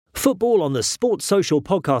Football on the Sports Social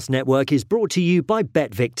Podcast Network is brought to you by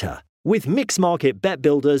BetVictor. With mixed market bet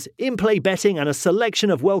builders, in-play betting and a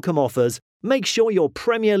selection of welcome offers, make sure your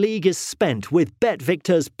Premier League is spent with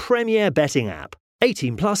BetVictor's premier betting app.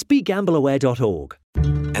 18 plus, begambleaware.org.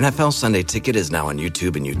 NFL Sunday Ticket is now on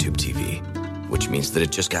YouTube and YouTube TV, which means that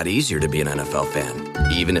it just got easier to be an NFL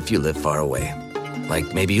fan, even if you live far away.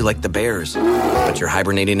 Like maybe you like the Bears, but you're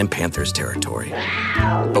hibernating in Panthers territory.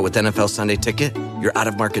 But with NFL Sunday Ticket, your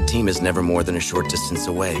out-of-market team is never more than a short distance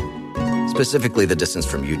away. Specifically, the distance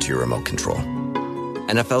from you to your remote control.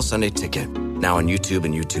 NFL Sunday Ticket, now on YouTube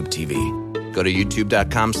and YouTube TV. Go to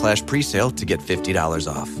youtube.com/presale to get $50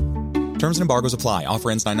 off. Terms and embargoes apply.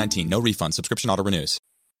 Offer ends 9/19. No refund. Subscription auto renews.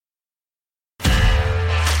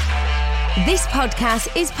 This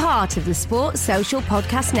podcast is part of the Sports Social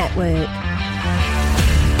Podcast Network.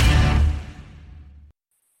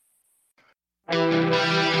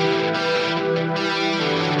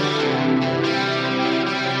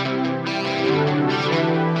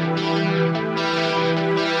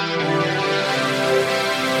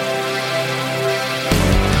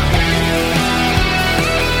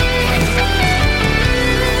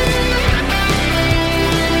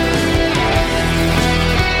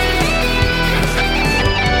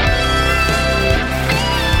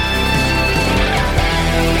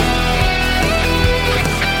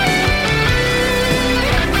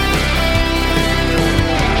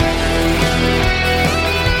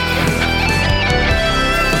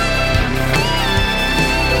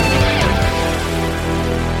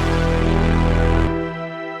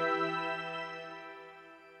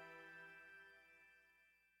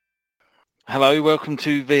 Hello, welcome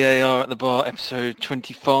to VAR at the Bar, episode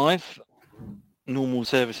 25. Normal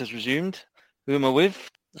service has resumed. Who am I with?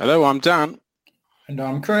 Hello, I'm Dan. And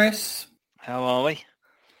I'm Chris. How are we?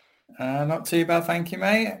 Not too bad, thank you,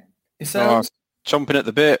 mate. Yourselves? Chomping at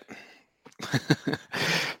the bit.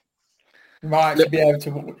 You might actually be able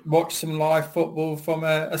to watch some live football from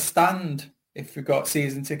a stand if we've got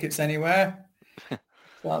season tickets anywhere. So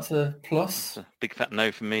that's a plus. That's a big fat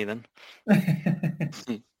no from me then.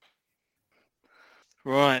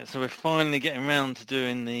 Right, so we're finally getting around to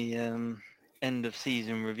doing the end of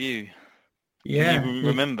season review. Yeah. Can you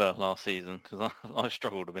remember last season? Because I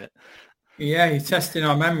struggled a bit. Yeah, you're testing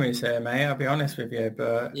our memories here, mate. I'll be honest with you,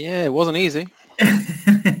 but Yeah, it wasn't easy.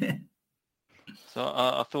 So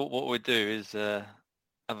I thought what we'd do is have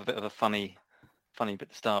a bit of a funny bit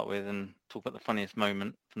to start with and talk about the funniest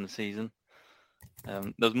moment from the season. There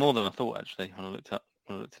was more than I thought, actually, when I looked at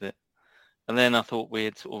it. And then I thought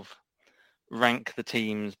we'd sort of rank the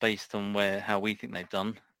teams based on how we think they've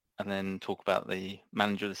done, and then talk about the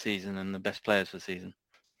manager of the season and the best players for the season.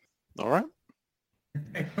 All right.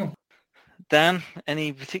 Dan,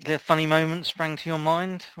 any particular funny moments sprang to your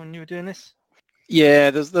mind when you were doing this?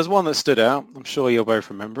 Yeah, there's one that stood out. I'm sure you'll both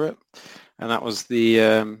remember it. And that was the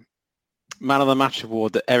Man of the Match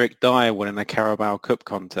award that Eric Dyer won in the Carabao Cup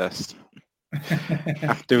contest.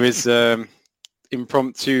 After his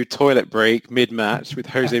impromptu toilet break mid-match with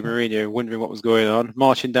Jose Mourinho wondering what was going on,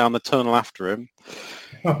 marching down the tunnel after him.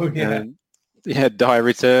 oh yeah. And, Dyer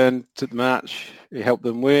returned to the match. He helped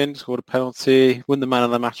them win, scored a penalty, won the Man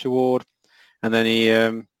of the Match award. And then he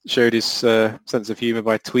showed his sense of humour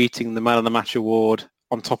by tweeting the Man of the Match award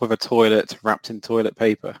on top of a toilet wrapped in toilet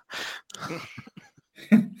paper.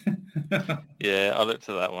 Yeah, I looked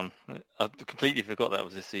at that one. I completely forgot that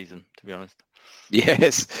was this season, to be honest.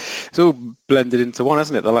 Yes, it's all blended into one,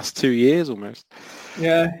 hasn't it? The last 2 years almost.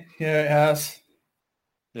 Yeah, it has.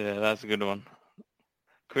 Yeah, that's a good one.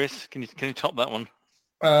 Chris, can you top that one?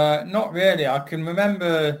 Not really. I can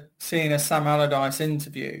remember seeing a Sam Allardyce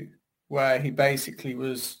interview where he basically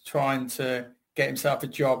was trying to get himself a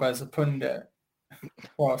job as a pundit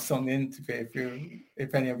whilst on the interview,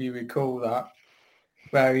 if any of you recall that,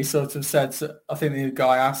 where he sort of said, I think the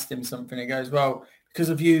guy asked him something, he goes, well, because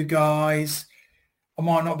of you guys, I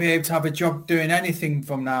might not be able to have a job doing anything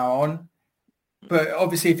from now on, but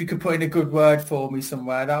obviously if you could put in a good word for me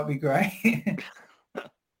somewhere, that would be great.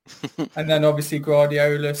 And then obviously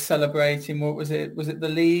Guardiola celebrating, what was it? Was it the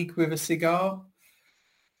league with a cigar?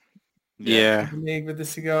 Yeah. The league with the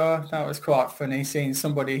cigar. That was quite funny, seeing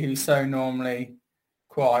somebody who's so normally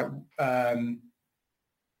quite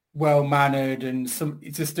well-mannered and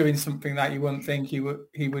just doing something that you wouldn't think he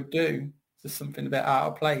would do. Just something a bit out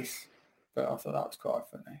of place. But I thought that was quite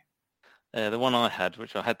funny. The one I had,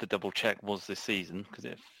 which I had to double check, was this season, because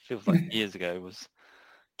it feels like years ago, was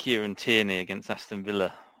Kieran Tierney against Aston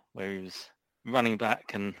Villa, where he was running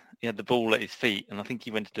back and he had the ball at his feet, and I think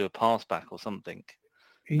he went to do a pass back or something.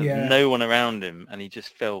 There's no one around him, and he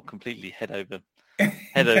just fell completely head over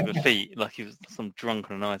head over feet like he was some drunk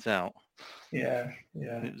on a night out. Yeah.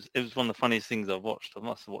 It was one of the funniest things I've watched. I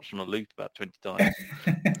must have watched on a loop about 20 times.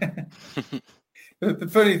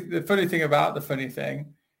 The funny thing about the funny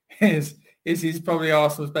thing is he's probably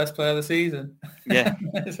Arsenal's best player of the season. Yeah.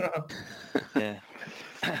 As well. Yeah.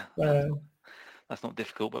 That's not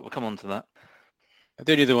difficult, but we'll come on to that.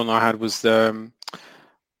 The only other one I had was Ademola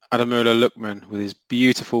Lookman with his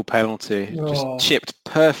beautiful penalty. Just chipped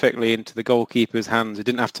perfectly into the goalkeeper's hands. He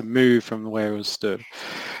didn't have to move from where he was stood.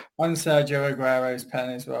 And Sergio Aguero's pen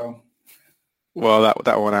as well. Well,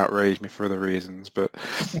 that one outraged me for other reasons, but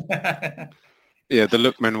yeah, the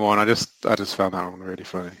Lookman one, I just found that one really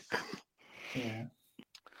funny. Yeah.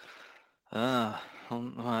 All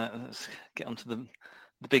right, let's get on to the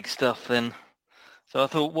big stuff then. So I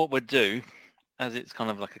thought what we'd do, as it's kind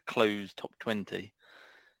of like a closed top 20,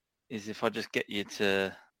 is if I just get you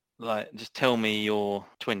to just tell me your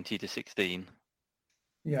 20 to 16.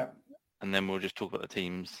 Yeah. And then we'll just talk about the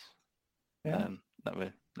teams that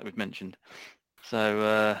we've mentioned.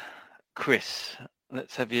 So Chris,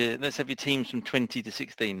 let's have your teams from 20 to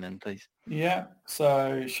 16 then, please. Yeah.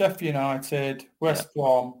 So Sheffield United, West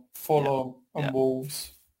Brom, Fulham, and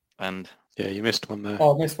Wolves. And you missed one there.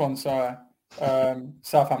 Oh, I missed one. Sorry.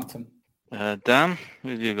 Southampton. Dan, who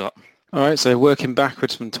have you got? All right, so working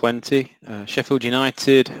backwards from 20, Sheffield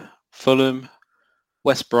United, Fulham,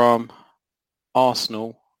 West Brom,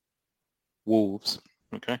 Arsenal, Wolves.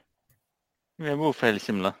 Okay. Yeah, we're all fairly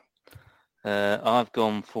similar. I've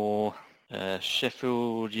gone for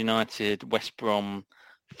Sheffield United, West Brom,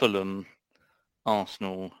 Fulham,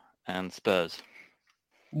 Arsenal, and Spurs.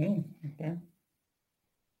 Okay.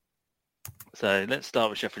 So let's start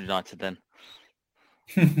with Sheffield United then.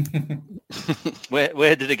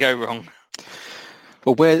 Where did it go wrong?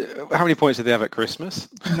 Well, how many points did they have at Christmas?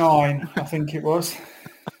 9, I think it was.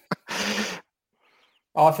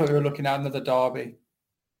 I thought we were looking at another derby,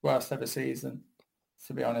 worst ever season,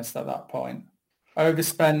 to be honest, at that point.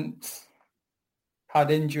 Overspent,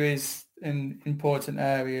 had injuries in important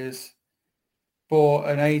areas, bought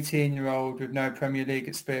an 18-year-old with no Premier League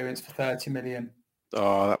experience for 30 million.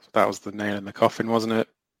 Oh, that was the nail in the coffin, wasn't it?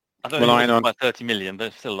 I don't think it was by 30 million, but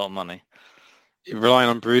it's still a lot of money. Relying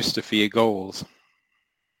on Brewster for your goals.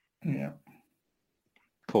 Yeah.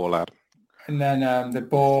 Poor lad. And then the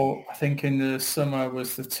ball, I think in the summer,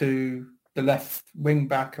 was the left wing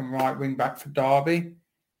back and right wing back for Derby.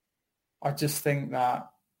 I just think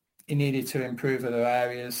that he needed to improve other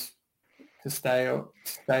areas to stay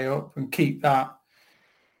up and keep that.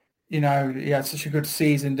 You know, he had such a good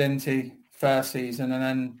season, didn't he, first season, and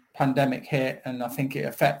then pandemic hit, and I think it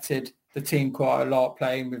affected the team quite a lot,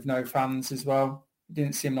 playing with no fans as well. It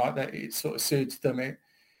didn't seem like that it sort of suited them.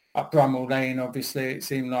 At Bramall Lane, obviously, it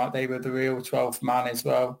seemed like they were the real 12th man as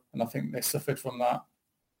well, and I think they suffered from that.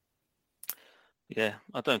 Yeah,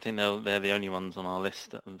 I don't think they're the only ones on our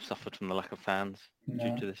list that have suffered from the lack of fans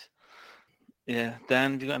due to this. Yeah,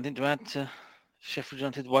 Dan, have you got anything to add to Sheffield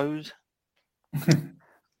United woes?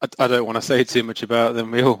 I don't want to say too much about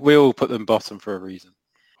them. We all put them bottom for a reason.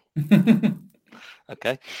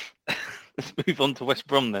 Okay, let's move on to West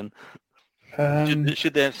Brom then.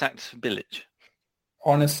 Should they have sacked Bilic?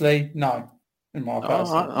 Honestly, no. In my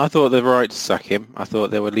personal, I thought they were right to sack him. I thought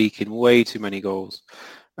they were leaking way too many goals,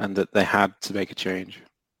 and that they had to make a change.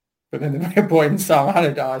 But then they brought in Sam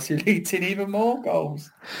Allardyce, who leaked in even more goals.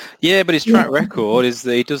 Yeah, but his track record is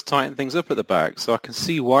that he does tighten things up at the back, so I can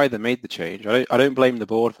see why they made the change. I don't blame the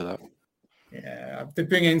board for that. Yeah, if they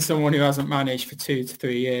bring in someone who hasn't managed for 2 to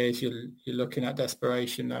 3 years, you're looking at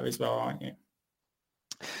desperation there as well, aren't you?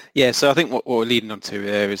 Yeah, so I think what we're leading on to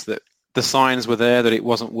there is that the signs were there that it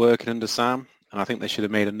wasn't working under Sam, and I think they should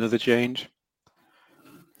have made another change.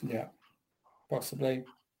 Yeah, possibly.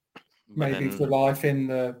 Maybe for life in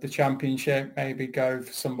the championship, maybe go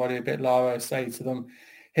for somebody a bit lower, say to them,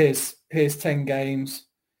 here's 10 games,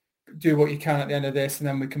 do what you can at the end of this, and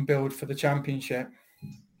then we can build for the championship.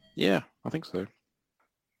 Yeah, I think so.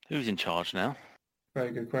 Who's in charge now?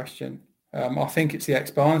 Very good question. I think it's the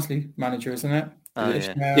ex-Barnsley manager, isn't it?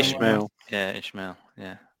 Ishmael. Yeah, Ishmael,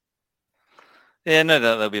 yeah. Yeah, no,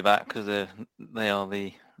 they'll be back because they are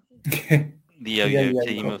the yo-yo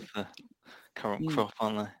team of the current crop,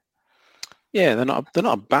 aren't they? Yeah, they're not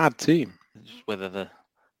a bad team. Just whether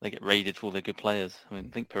they get raided for all their good players. I mean,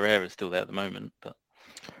 I think Pereira's still there at the moment, but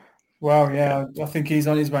well, yeah, I think he's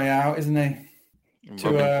on his way out, isn't he?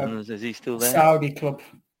 Is he still there? Saudi club.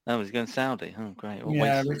 Oh, he's going Saudi. Oh, great.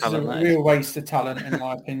 Yeah, which is a real waste of talent, in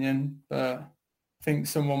my opinion. But I think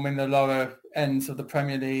someone in the lower ends of the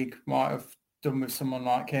Premier League might have done with someone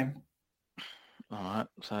like him. All right.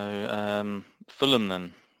 So Fulham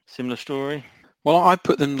then, similar story. Well, I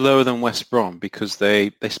put them lower than West Brom because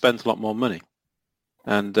they spent a lot more money.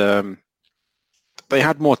 And they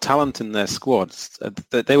had more talent in their squads.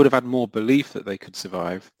 They would have had more belief that they could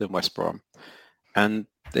survive than West Brom. And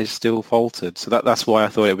they still faltered. So that's why I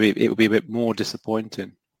thought it would be a bit more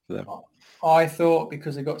disappointing for them. I thought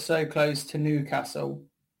because they got so close to Newcastle,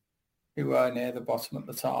 who were near the bottom at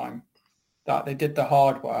the time, that they did the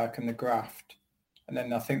hard work and the graft. And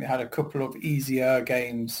then I think they had a couple of easier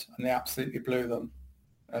games and they absolutely blew them.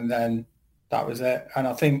 And then that was it. And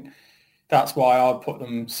I think that's why I put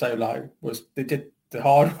them so low, was they did the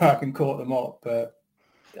hard work and caught them up. But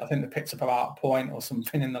I think they picked up about a point or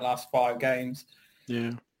something in the last 5 games.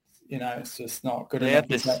 Yeah. It's just not good They enough.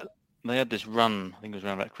 They had this run, I think it was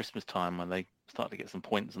around about Christmas time, when they started to get some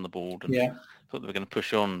points on the board and thought they were going to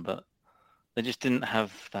push on, but they just didn't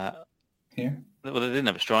have that. Yeah. Well, they didn't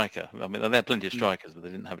have a striker. I mean, they had plenty of strikers, but they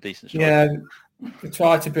didn't have a decent striker. Yeah, they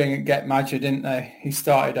tried to get Madger, didn't they? He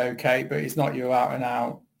started okay, but he's not your out and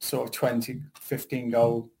out sort of 20, 15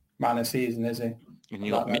 goal man a season, is he? And you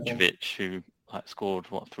got Mitrovic, who scored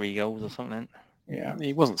 3 goals or something. Yeah,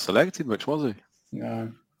 he wasn't selected much, was he?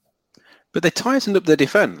 No. But they tightened up their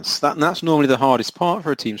defence. That's normally the hardest part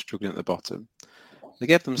for a team struggling at the bottom. They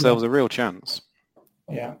gave themselves a real chance.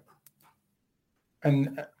 Yeah.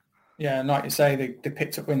 And like you say, they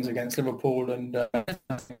picked up wins against Liverpool and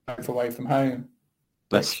away from home.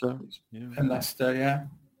 Leicester. And Leicester, yeah.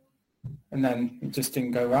 And then it just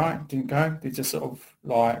didn't go right. Didn't go. They just sort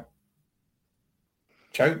of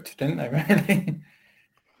choked, didn't they, really?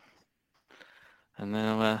 And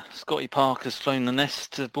now Scotty Parker's flown the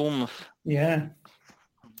nest to Bournemouth. Yeah,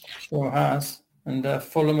 sure has. And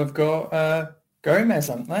Fulham have got Gomez,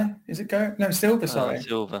 haven't they? Is it No, Silva, sorry.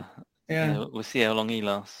 Silva. Yeah. We'll see how long he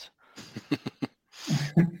lasts.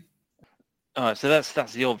 All right, so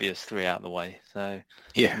that's the obvious 3 out of the way. So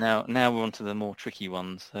now we're on to the more tricky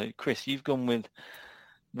ones. So Chris, you've gone with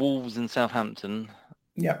Wolves and Southampton.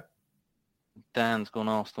 Yeah. Dan's gone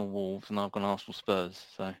Arsenal Wolves and I've gone Arsenal Spurs.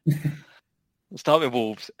 So we'll start with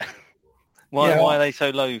Wolves. Why are they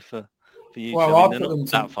so low for you? Well, I mean, they're not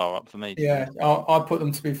that far up for me. Yeah, I put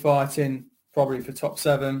them to be fighting probably for top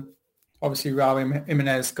 7. Obviously, Raul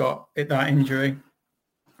Jimenez got that injury.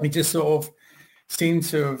 He just sort of seemed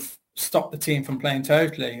to have stopped the team from playing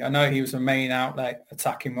totally. I know he was a main outlet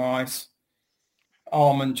attacking wise.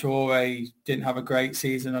 Armand Traore didn't have a great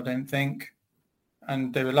season, I don't think.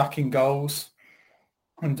 And they were lacking goals.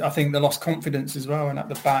 And I think they lost confidence as well. And at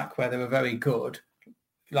the back, where they were very good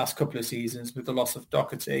last couple of seasons with the loss of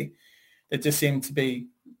Doherty, they just seemed to be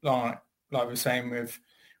like we were saying with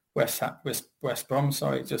West Brom,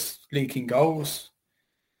 just leaking goals.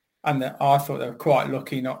 And I thought they were quite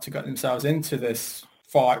lucky not to get themselves into this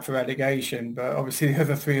fight for relegation. But obviously the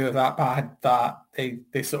other 3 are that bad that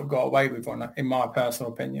they sort of got away with one, in my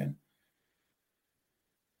personal opinion.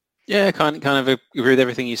 Yeah, kind of agree with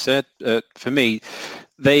everything you said. For me,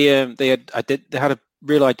 they had a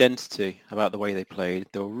real identity about the way they played.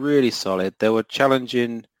 They were really solid. They were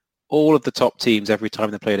challenging all of the top teams every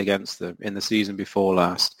time they played against them in the season before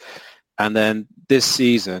last. And then this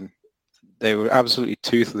season, they were absolutely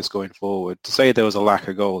toothless going forward. To say there was a lack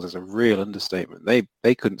of goals is a real understatement.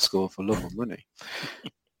 They couldn't score for love or money.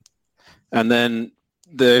 And then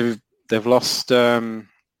they've lost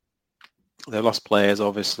players.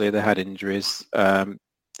 Obviously, they had injuries.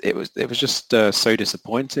 It was just so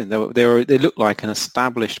disappointing. They looked like an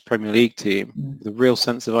established Premier League team with a real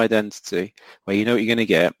sense of identity, where you know what you're going to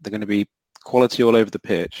get. They're going to be quality all over the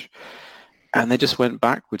pitch, and they just went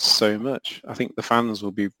backwards so much. I think the fans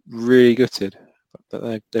will be really gutted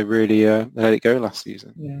that they really let it go last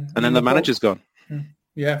season. Yeah. And then the manager's gone.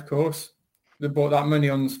 Yeah, of course. They bought that money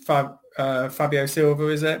on Fabio Silva,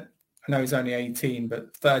 is it? I know he's only 18,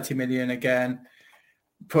 but 30 million again,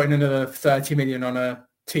 putting another 30 million on a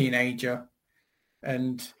teenager.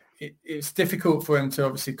 And it's difficult for him to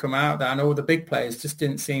obviously come out there. And all the big players just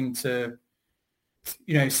didn't seem to,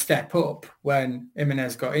 step up when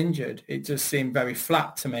Jimenez got injured. It just seemed very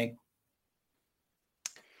flat to me.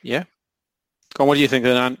 Yeah. Go on, what do you think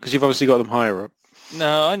of that? Because you've obviously got them higher up.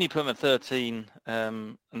 No, I only put them at 13.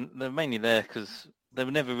 And they're mainly there because they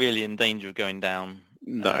were never really in danger of going down.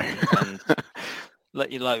 No. And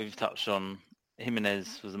like we've touched on,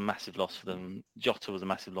 Jimenez was a massive loss for them. Jota was a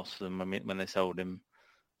massive loss for them when they sold him.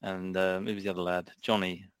 And who was the other lad?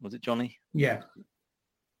 Johnny. Was it Johnny? Yeah.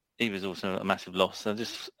 He was also a massive loss. I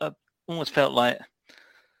almost felt like,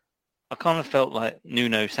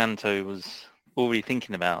 Nuno Santo was already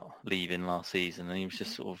thinking about leaving last season, and he was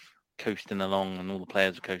just sort of coasting along, and all the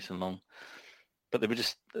players were coasting along. But they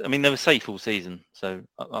were safe all season, so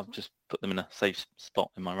I've just put them in a safe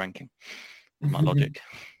spot in my ranking. my logic.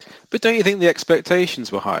 But don't you think the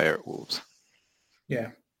expectations were higher at Wolves?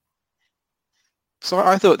 Yeah. So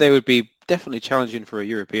I thought they would be definitely challenging for a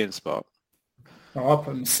European spot. Well, I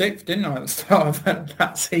put them sixth, didn't I, at the start of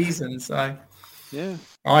that season? So Yeah.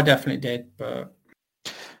 I definitely did, but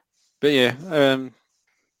yeah,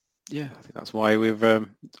 yeah, I think that's why we've.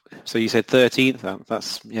 So you said 13th.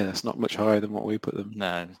 That's not much higher than what we put them.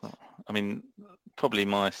 No, it's not. I mean, probably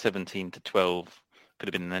my 17 to 12 could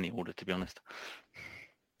have been in any order, to be honest.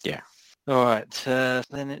 Yeah. All right,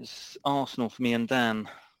 then it's Arsenal for me and Dan.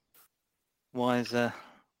 Why is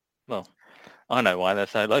well, I know why they're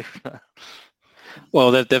so low.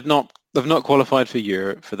 Well, they've not qualified for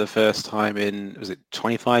Europe for the first time in, was it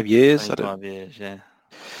 25 years? 25 years, yeah.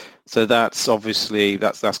 So that's obviously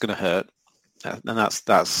that's going to hurt, and that's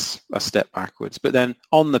a step backwards. But then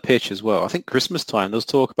on the pitch as well, I think Christmas time there's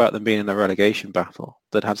talk about them being in a relegation battle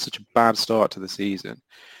that had such a bad start to the season.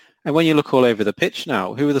 And when you look all over the pitch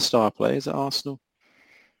now, who are the star players at Arsenal?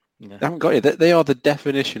 Yeah. They haven't got it. They are the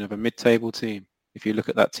definition of a mid-table team. If you look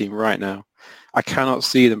at that team right now, I cannot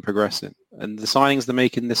see them progressing. And the signings they're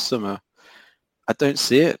making this summer, I don't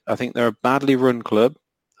see it. I think they're a badly run club,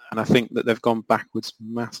 and I think that they've gone backwards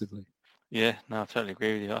massively. Yeah, no, I totally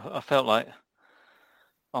agree with you. I felt like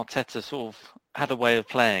Arteta sort of had a way of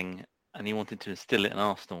playing, and he wanted to instill it in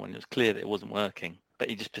Arsenal, and it was clear that it wasn't working. But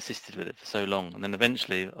he just persisted with it for so long, and then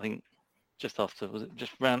eventually, I think, just after, was it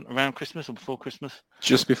just around Christmas or before Christmas?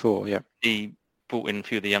 Just before, yeah. He brought in a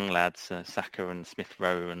few of the young lads, Saka and Smith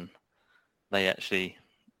Rowe, and they actually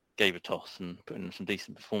gave a toss and put in some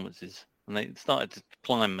decent performances. And they started to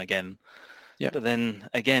climb again. Yeah. But then,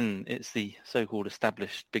 again, it's the so-called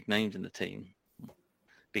established big names in the team,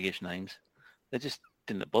 biggish names. They just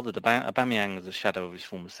didn't look bothered. Aubameyang is a shadow of his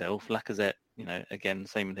former self. Lacazette, again,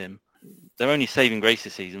 same with him. Their only saving grace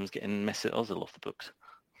this season was getting Mesut Ozil off the books.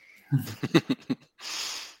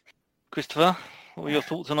 Christopher, what were your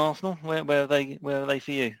thoughts on Arsenal? Where are they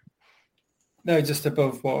for you? they're just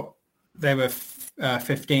above what they were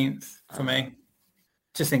 15th for me.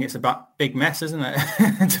 Just think it's a big mess, isn't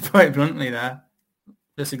it? To put it bluntly there.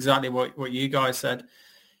 That's exactly what you guys said.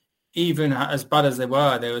 Even as bad as they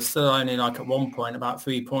were still only like at one point about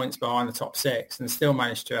 3 points behind the top six and still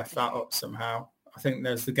managed to F that up somehow. I think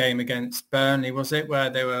there's the game against Burnley, was it, where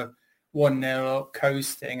they were 1-0 up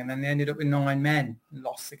coasting and then they ended up with 9 men and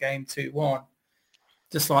lost the game 2-1.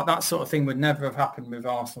 Just like that sort of thing would never have happened with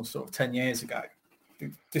Arsenal sort of 10 years ago.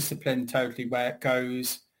 Discipline totally where it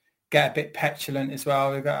goes. Get a bit petulant as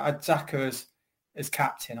well. We've got Xhaka as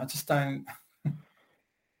captain. I just don't.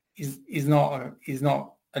 He's not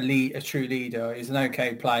a true leader. He's an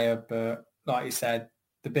okay player, but like you said,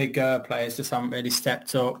 the bigger players just haven't really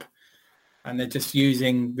stepped up, and they're just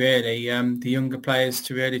using really the younger players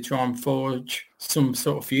to really try and forge some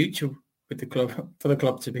sort of future with the club for the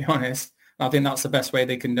club. To be honest, I think that's the best way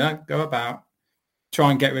they can go about.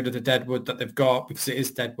 Try and get rid of the deadwood that they've got, because it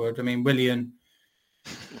is deadwood. I mean, Willian,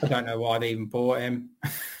 I don't know why they even bought him.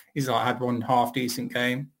 He's had one half decent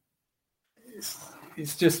game.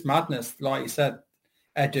 It's just madness. Like you said,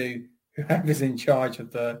 Edu, whoever's in charge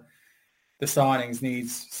of the signings,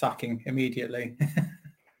 needs sacking immediately.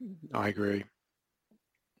 I agree.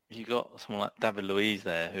 You got someone like David Luiz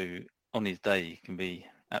there, who on his day can be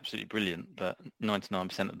absolutely brilliant, but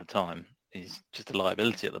 99% of the time he's just a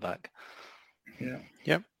liability at the back. Yeah.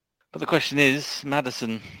 Yep. But the question is,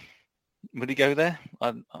 Maddison, would he go there?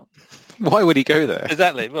 Why would he go there?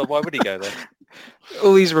 Exactly. Well, why would he go there?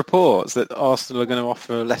 All these reports that Arsenal are going to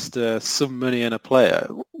offer Leicester some money and a player.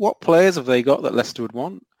 What players have they got that Leicester would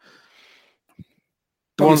want?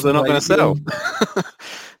 The ones they're not going to sell.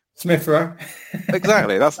 Smith Rowe.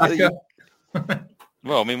 Exactly. That's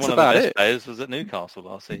Well, I mean, one of the best players was at Newcastle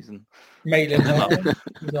last season. Maitland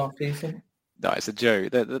was half decent. No, it's a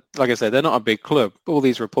joke. Like I said, they're not a big club. All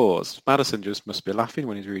these reports, Maddison just must be laughing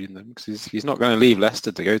when he's reading them, because he's not going to leave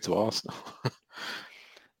Leicester to go to Arsenal.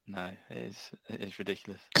 No, it is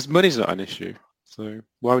ridiculous. Because money's not an issue. So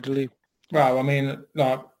why would he leave? Well, I mean,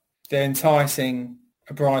 like, they're enticing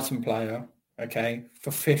a Brighton player, okay,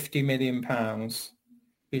 for £50 million,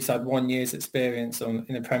 who's had 1 year's experience in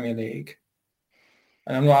the Premier League.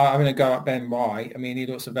 And I'm not having to go at Ben White. I mean, he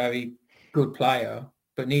looks a very good player,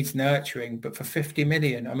 but needs nurturing. But for 50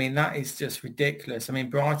 million, I mean, that is just ridiculous. I mean,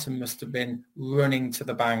 Brighton must have been running to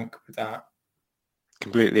the bank with that.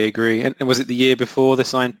 Completely agree. And was it the year before they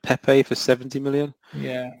signed Pepe for 70 million?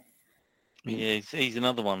 Yeah. Yeah, he's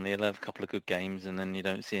another one. He'll have a couple of good games and then you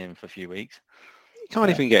don't see him for a few weeks. He can't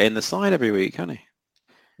even get in the side every week, can he?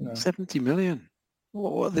 No. 70 million.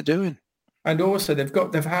 What are they doing? And also they've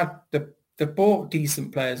bought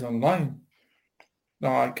decent players on loan.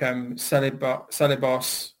 like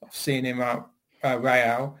Celebos. I've seen him at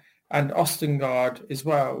Real, and Ostengard as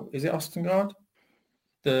well. Is it Ostengard?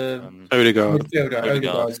 The Odegaard. midfielder,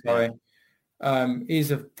 Odegaard, yeah. sorry.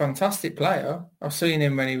 He's a fantastic player. I've seen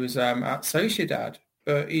him when he was at Sociedad,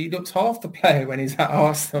 but he looks half the player when he's at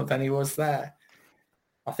Arsenal than he was there.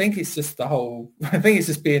 I think it's just I think it's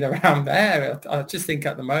just being around there. I just think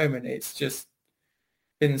at the moment it's just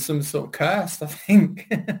been some sort of curse, I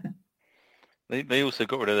think. They also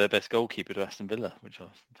got rid of their best goalkeeper to Aston Villa, which I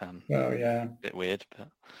found yeah. a bit weird. But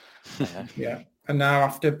yeah. And now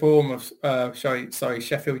after Bournemouth,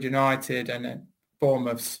 Sheffield United and then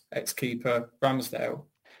Bournemouth's ex-keeper Ramsdale.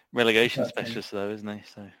 Relegation specialist though, isn't he?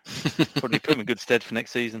 So probably put him in good stead for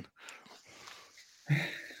next season.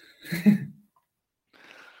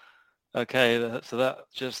 Okay, so that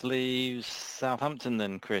just leaves Southampton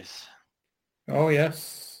then, Chris. Oh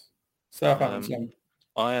yes, Southampton.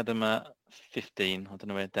 I had them at 15. I don't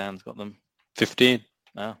know where Dan's got them. 15.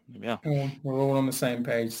 Oh, yeah. We're all on the same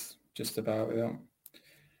page, just about with that.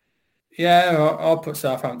 Yeah, I'll put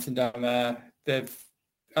Southampton down there. They've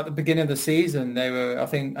at the beginning of the season, they were.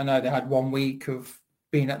 I know they had 1 week of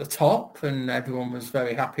being at the top, and everyone was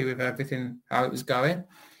very happy with everything how it was going.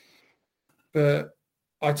 But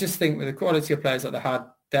I just think with the quality of players that they had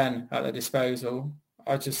then at their disposal,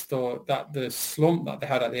 I just thought that the slump that they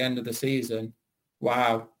had at the end of the season,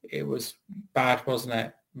 wow, it was bad, wasn't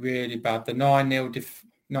it? Really bad. The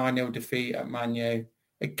 9-0 defeat at Man U.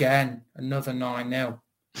 Again, another 9-0.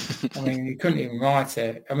 I mean, you couldn't even write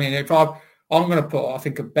it. I mean, if I'm going to put, I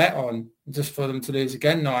think, a bet on just for them to lose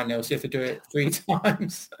again 9-0, see if they do it 3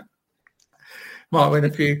 times. Might win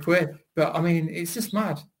a few quid. But, I mean, it's just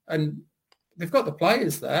mad. And they've got the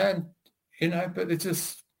players there, and, but they're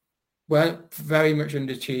just, very much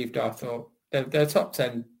underachieved, I thought. They're top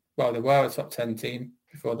 10. Well, they were a top 10 team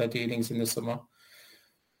before their dealings in the summer.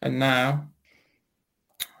 And now,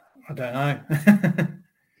 I don't know.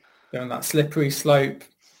 They're on that slippery slope,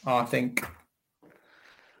 I think.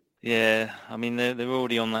 Yeah, I mean, they're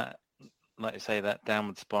already on that, like you say, that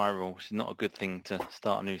downward spiral, which is not a good thing to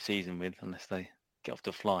start a new season with unless they get off to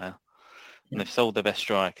a flyer. And they've sold their best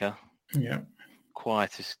striker. Yeah.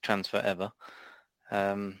 Quietest transfer ever.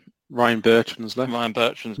 Ryan Bertrand's left. Ryan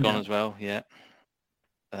Bertrand's gone as well, yeah.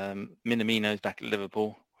 Minamino's back at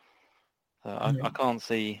Liverpool. I can't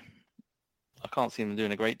see them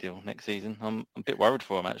doing a great deal next season. I'm a bit worried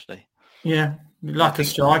for them, actually. Yeah, lack of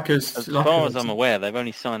strikers. As far as I'm aware, they've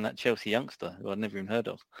only signed that Chelsea youngster who I'd never even heard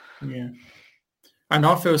of. Yeah, and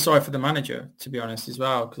I feel sorry for the manager, to be honest, as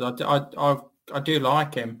well, because I do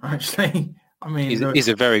like him, actually. I mean, he's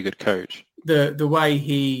a very good coach. The way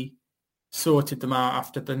he sorted them out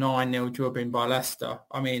after the 9-0 drubbing by Leicester.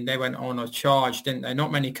 I mean, they went on a charge, didn't they? Not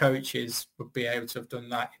many coaches would be able to have done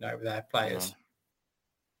that, with their players.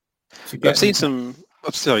 I've seen some.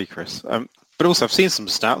 I'm sorry, Chris. But also, I've seen some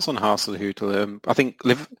stats on Hasenhüttl. I think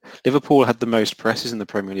Liverpool had the most presses in the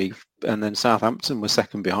Premier League, and then Southampton was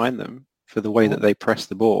second behind them for the way that they press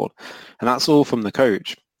the ball. And that's all from the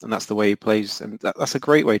coach, and that's the way he plays. And that's a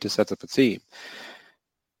great way to set up a team.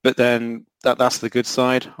 But then that's the good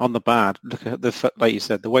side. On the bad, look at like you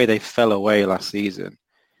said, the way they fell away last season.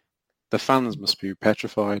 The fans must be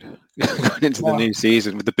petrified going into the new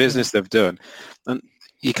season with the business they've done. And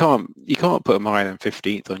you can't put them higher than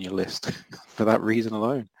 15th on your list for that reason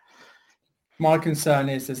alone. My concern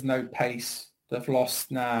is there's no pace. They've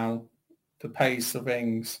lost now the pace of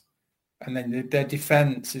Ings, and then their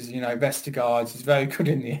defence is, Vestergaard is very good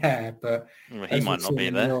in the air, but he might not be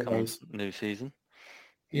there come new season.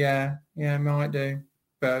 Yeah, might do.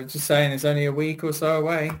 But I was just saying, it's only a week or so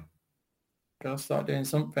away. Got to start doing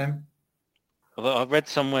something. Although I read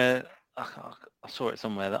somewhere, I saw it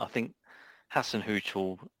somewhere that I think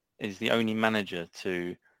Hasenhüttl is the only manager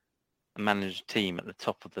to manage a team at the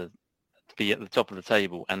top of the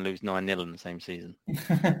table and lose 9-0 in the same season.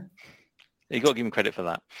 You got to give him credit for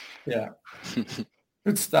that. Yeah,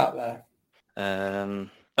 good start there.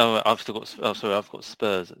 I've got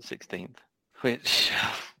Spurs at 16th. Which,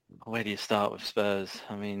 where do you start with Spurs?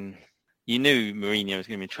 I mean, you knew Mourinho was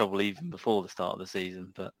going to be in trouble even before the start of the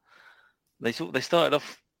season, but they started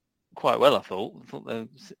off quite well. I thought they were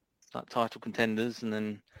like title contenders, and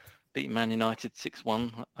then beat Man United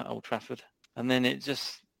 6-1 at Old Trafford, and then it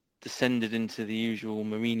just descended into the usual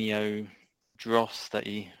Mourinho dross that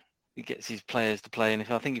he gets his players to play. And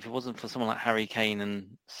if it wasn't for someone like Harry Kane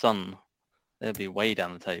and Son, they'd be way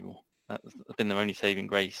down the table. That's been their only saving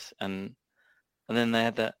grace. And then they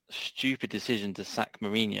had that stupid decision to sack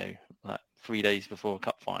Mourinho like 3 days before a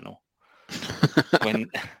cup final. When,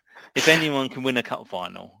 if anyone can win a cup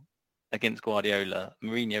final against Guardiola,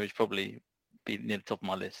 Mourinho is probably be near the top of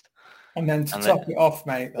my list. And then to And top it off,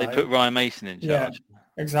 mate, they though, put Ryan Mason in yeah, charge.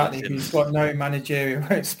 exactly. Bless him. He's got no managerial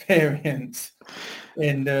experience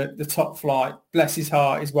in the top flight. Bless his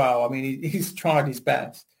heart as well. I mean, he's tried his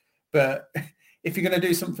best. But if you're going to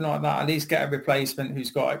do something like that, at least get a replacement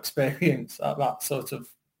who's got experience at that sort of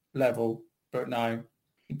level. But no.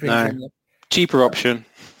 He brings in cheaper option.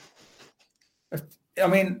 I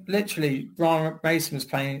mean, literally, Ryan Mason was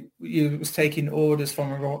taking orders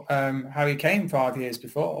from Harry Kane 5 years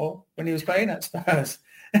before when he was playing at Spurs.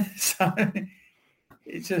 So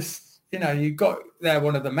it's just, you got there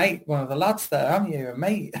one of the lads there, haven't you? A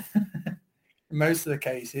mate in most of the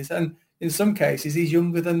cases. And in some cases, he's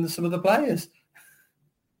younger than some of the players.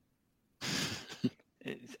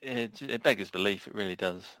 It beggars belief, it really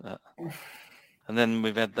does. And then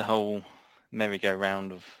we've had the whole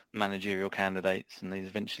merry-go-round of managerial candidates, and he's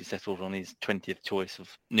eventually settled on his 20th choice of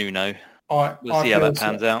Nuno. We'll see how that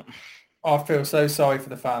pans out. I feel so sorry for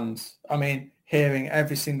the fans. I mean, hearing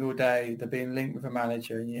every single day they're being linked with a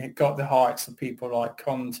manager, and you got the heights of people like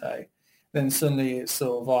Conte, then suddenly it's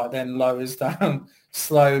sort of like then lowers down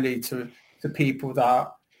slowly to people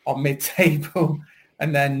that are mid-table,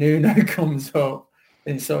 and then Nuno comes up.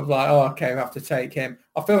 And it's sort of like, oh, okay, we have to take him.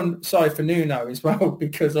 I feel sorry for Nuno as well,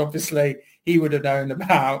 because obviously he would have known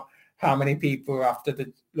about how many people were after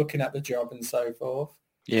looking at the job and so forth.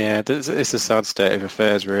 Yeah, it's a sad state of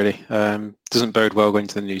affairs, really. Doesn't bode well going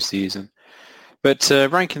into the new season. But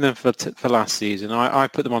ranking them for last season, I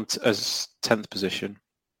put them on as 10th position,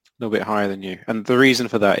 a little bit higher than you. And the reason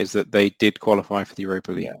for that is that they did qualify for the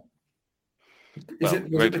Europa League. Yeah. Was it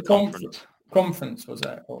the conference, was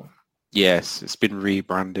it? Or? Yes, it's been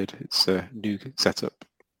rebranded. It's a new setup.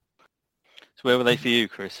 So where were they for you,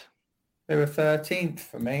 Chris? They were 13th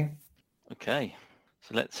for me. Okay.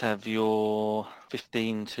 So let's have your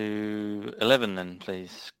 15 to 11 then,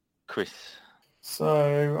 please, Chris.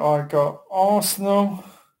 So I got Arsenal,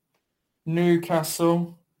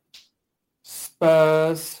 Newcastle,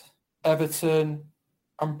 Spurs, Everton,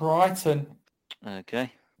 and Brighton.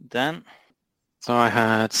 Okay. Dan? So I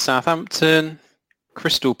had Southampton,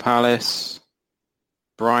 Crystal Palace,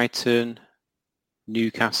 Brighton,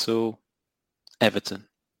 Newcastle, Everton.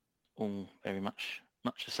 All very much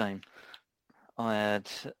the same. I had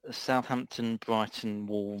Southampton, Brighton,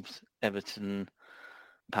 Wolves, Everton,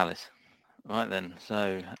 Palace. Right then,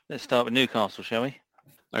 so let's start with Newcastle, shall we?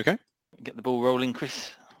 Okay. Get the ball rolling, Chris.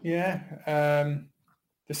 Yeah,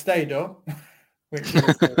 they stayed up, which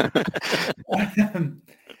was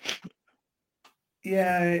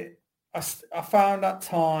yeah, I found that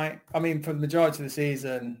time. I mean, for the majority of the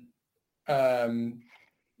season,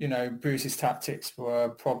 Bruce's tactics were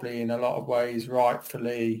probably in a lot of ways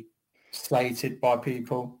rightfully slated by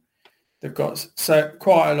people. They've got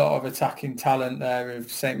quite a lot of attacking talent there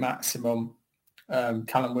with St. Maximum,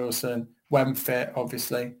 Callum Wilson, when fit,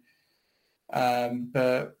 obviously.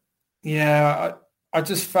 But yeah, I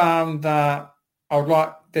just found that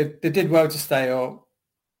they did well to stay up,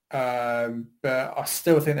 but I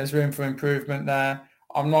still think there's room for improvement there.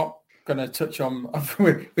 I'm not going to touch on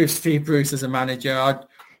with Steve Bruce as a manager.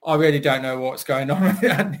 I really don't know what's going on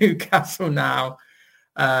at Newcastle now.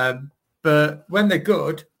 But when they're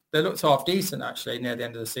good, they looked half decent actually near the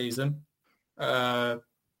end of the season.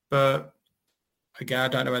 But again, I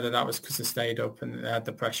don't know whether that was because they stayed up and they had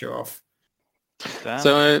the pressure off.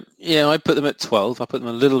 So I put them at 12. I put them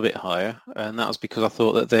a little bit higher, and that was because I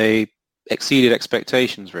thought that they exceeded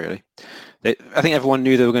expectations, really. I think everyone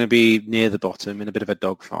knew they were going to be near the bottom in a bit of a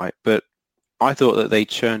dogfight, but I thought that they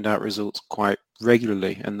churned out results quite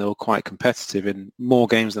regularly, and they were quite competitive in more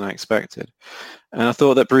games than I expected. And I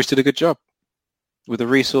thought that Bruce did a good job. With the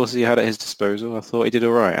resources he had at his disposal, I thought he did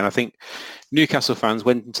all right. And I think Newcastle fans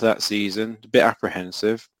went into that season a bit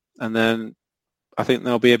apprehensive, and then I think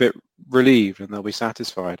they'll be a bit relieved and they'll be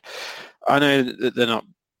satisfied. I know that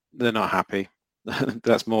they're not happy.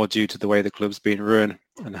 That's more due to the way the club's been run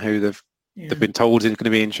and who they've been told is going to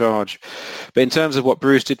be in charge. But in terms of what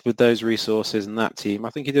Bruce did with those resources and that team, I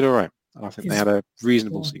think he did all right. And I think they had a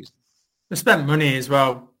reasonable season. They spent money as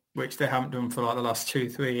well, which they haven't done for like the last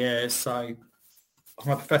 2-3 years. So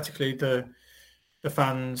hypothetically, the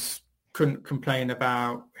fans couldn't complain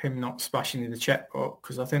about him not splashing in the checkbook,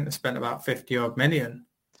 because I think they spent about 50-odd million.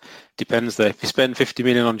 Depends though. If you spend 50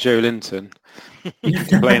 million on Joe Linton, you can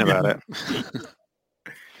complain about it.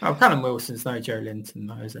 Oh, Callum Wilson's no Joe Linton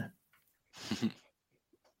though, is it?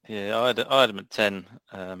 Yeah, I had him at 10.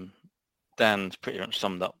 Dan's pretty much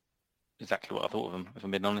summed up exactly what I thought of him, if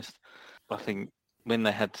I'm being honest. I think when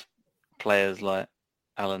they had players like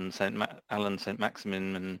Alan St.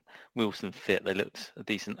 Maximin and Wilson fit, they looked a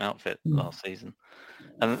decent outfit last season.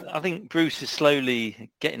 And I think Bruce is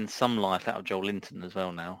slowly getting some life out of Joel Linton as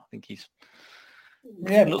well now. I think he's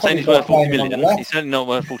not saying he's worth 40 million. He's certainly not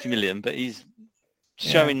worth 40 million, but he's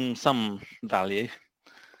showing some value.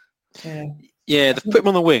 Yeah, they've put him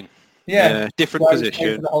on the wing. Yeah, different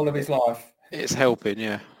position. For the whole of his life. It's helping,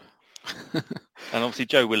 yeah. And obviously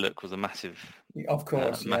Joe Willock was a massive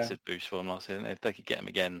boost for him last season. If they could get him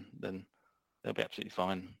again, then they'll be absolutely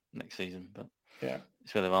fine next season. But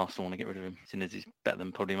it's whether Arsenal want to get rid of him, seeing as he's better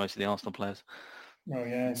than probably most of the Arsenal players. Oh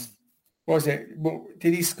yes. What was it?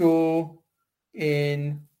 Did he score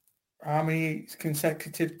in how many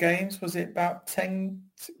consecutive games? Was it about 10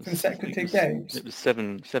 consecutive games? It was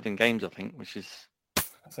seven games, I think, which is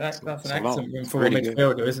that's an excellent win for a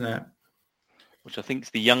midfielder, isn't it? Which I think is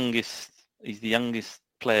the youngest. He's the youngest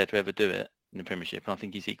player to ever do it in the Premiership, and I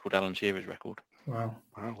think he's equalled Alan Shearer's record. Wow,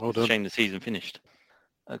 well done. Shame the season finished.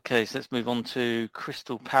 Okay, so let's move on to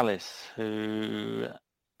Crystal Palace, who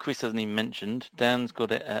Chris hasn't even mentioned. Dan's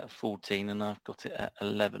got it at 14, and I've got it at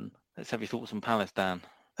 11. Let's have your thoughts on Palace, Dan.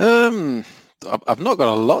 I've not got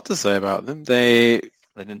a lot to say about them. They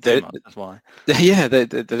didn't do much, that's why. Yeah,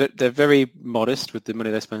 they're very modest with the money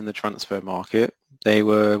they spend in the transfer market. They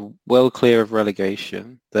were well clear of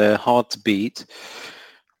relegation. They're hard to beat.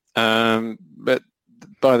 But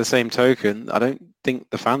by the same token, I don't think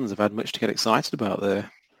the fans have had much to get excited about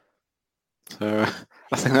there. So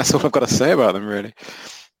I think that's all I've got to say about them, really.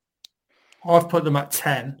 I've put them at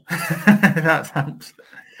 10. That's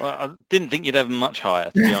Well, I didn't think you'd have them much higher,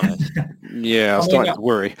 to be honest. Yeah, I was starting to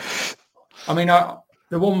worry. I mean,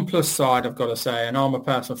 the one plus side I've got to say, and I'm a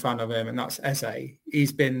personal fan of him, and that's Eze. He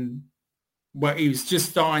was just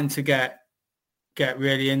starting to get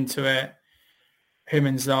really into it. Him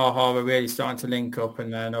and Zaha were really starting to link up,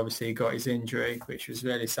 and then obviously he got his injury, which was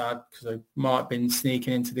really sad because I might have been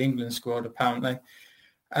sneaking into the England squad apparently.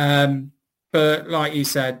 But like you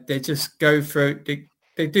said, they just go through.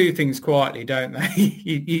 They do things quietly, don't they?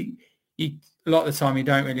 you a lot of the time you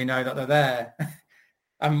don't really know that they're there.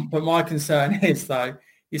 But my concern is, though,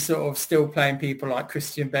 you're sort of still playing people like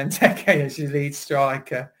Christian Benteke as your lead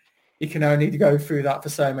striker. You can only go through that for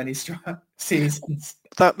so many seasons.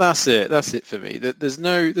 That's it for me. There's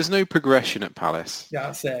no progression at Palace. Yeah,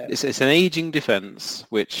 that's it. It's an ageing defence,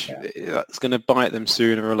 which that's going to bite them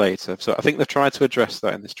sooner or later. So I think they've tried to address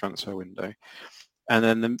that in this transfer window. And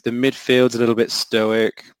then the midfield's a little bit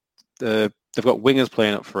stoic. They've got wingers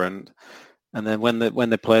playing up front, and then when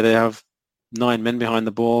they play, they have 9 men behind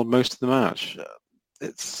the ball most of the match.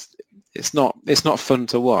 It's not fun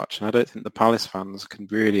to watch, and I don't think the Palace fans can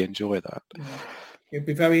really enjoy that. Yeah. It'd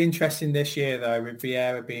be very interesting this year, though, with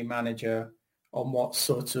Vieira being manager, on what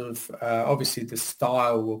sort of obviously the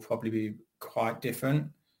style will probably be quite different.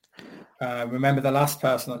 Remember the last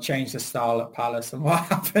person that changed the style at Palace and what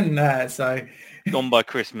happened there? So gone by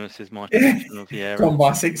Christmas is my prediction of Vieira. Gone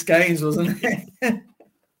by 6 games, wasn't it?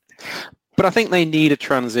 But I think they need a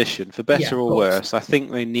transition, for better or worse. I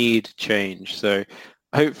think they need change. So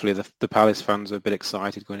hopefully the Palace fans are a bit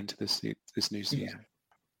excited going into this new season. Yeah.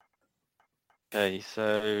 Okay,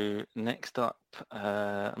 so next up,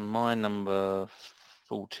 my number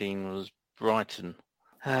 14 was Brighton.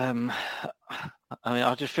 I mean,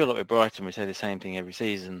 I just feel like with Brighton, we say the same thing every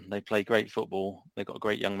season. They play great football. They've got a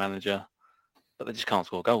great young manager, but they just can't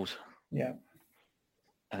score goals. Yeah.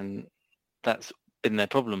 And that's been their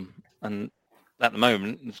problem. And at the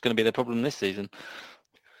moment, it's going to be their problem this season.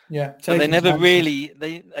 Yeah. But they never really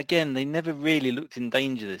looked in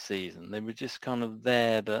danger this season. They were just kind of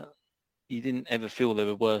there, but you didn't ever feel they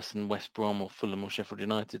were worse than West Brom or Fulham or Sheffield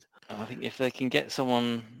United. And I think if they can get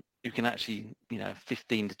someone who can actually,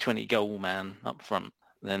 15 to 20 goal man up front,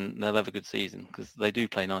 then they'll have a good season because they do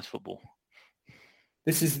play nice football.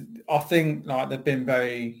 I think, they've been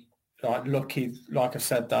very lucky, like I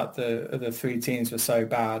said, that the 3 teams were so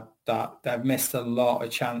bad that they've missed a lot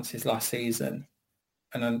of chances last season.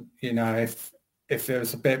 And then, if there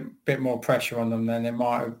was a bit more pressure on them, then they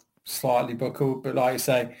might have slightly buckled. But like you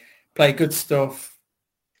say, play good stuff.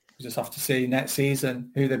 You just have to see next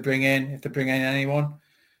season who they bring in, if they bring in anyone.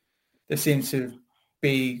 They seem to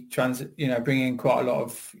be bringing in quite a lot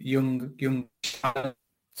of young talent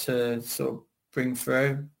to sort of bring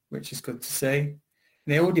through, which is good to see.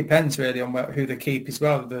 And it all depends really on who they keep as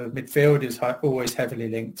well. The midfield is always heavily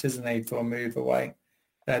linked, isn't he, for a move away.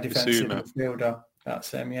 Their defensive midfielder,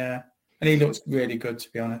 that's him, yeah. And he looks really good,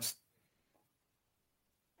 to be honest.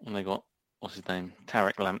 And they got, what's his name,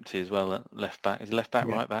 Tarek Lamptey as well at left back. Is he left back,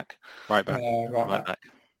 right back? Right back. Right back.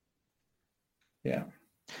 Yeah.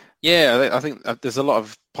 Yeah, I think there's a lot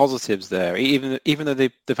of positives there. Even though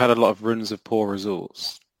they've had a lot of runs of poor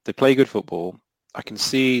results, they play good football. I can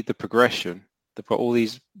see the progression. They've got all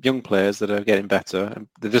these young players that are getting better, and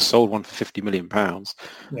they just sold one for £50 million.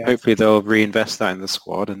 Yeah. Hopefully, they'll reinvest that in the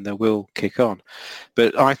squad, and they will kick on.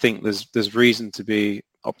 But I think there's reason to be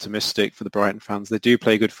optimistic for the Brighton fans. They do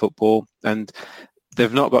play good football, and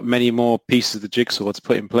they've not got many more pieces of the jigsaw to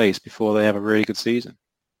put in place before they have a really good season.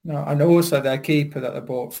 No, and also their keeper that they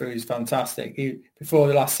bought through is fantastic. Before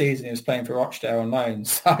the last season, he was playing for Rochdale on loan.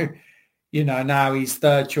 So, now he's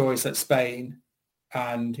third choice at Spain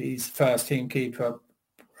and he's first team keeper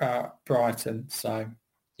at Brighton. So,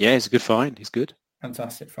 yeah, he's a good find. He's good.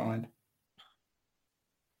 Fantastic find.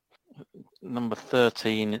 Number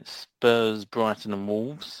 13, it's Spurs, Brighton and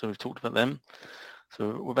Wolves. So we've talked about them.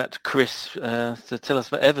 So we're back to Chris to tell us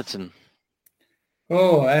about Everton.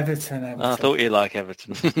 Oh, Everton. I thought you'd like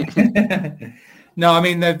Everton. No, I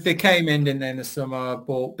mean, they came in, didn't they, in the summer,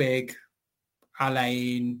 bought big,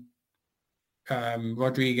 Alain,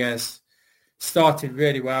 Rodriguez, started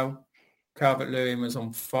really well. Calvert-Lewin was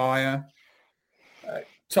on fire.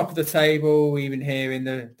 Top of the table, even here in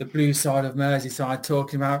the blue side of Merseyside,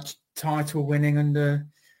 talking about title winning under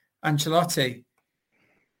Ancelotti.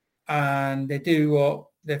 And they do what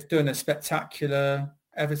they've done, a spectacular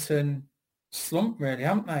Everton slump, really,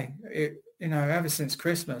 haven't they? Ever since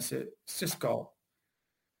Christmas, it's just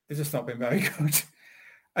not been very good.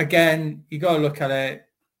 Again, you got to look at it.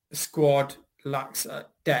 The squad lacks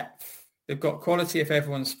depth. They've got quality if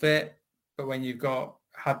everyone's fit, but when you've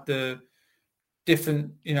had the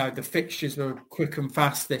different, the fixtures were quick and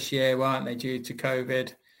fast this year, weren't they, due to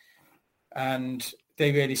COVID? And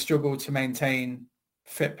they really struggled to maintain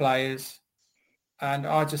fit players. And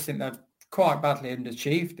I just think they've quite badly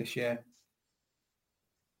underachieved this year.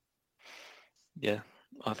 Yeah,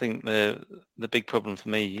 I think the big problem for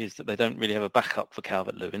me is that they don't really have a backup for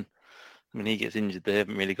Calvert-Lewin. I mean, he gets injured, they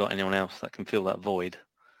haven't really got anyone else that can fill that void.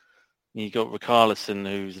 You got Richarlison,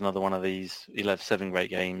 who's another one of these. He'll have 7 great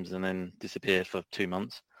games and then disappear for 2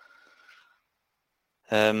 months.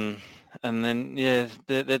 And then, yeah,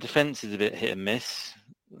 their defence is a bit hit and miss.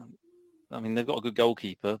 I mean, they've got a good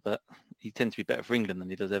goalkeeper, but he tends to be better for England than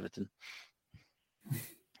he does Everton.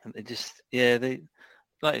 And they just,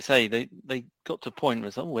 like you say, they got to a point where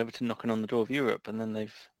it's, Everton knocking on the door of Europe, and then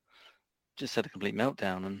they've just had a complete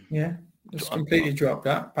meltdown. And yeah, just completely dropped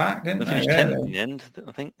that back, didn't they? Finished 10th in the end,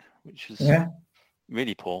 I think, which was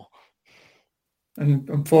really poor. And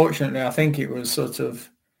unfortunately, I think it was sort of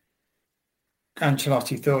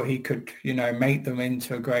Ancelotti thought he could, make them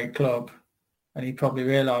into a great club. And he probably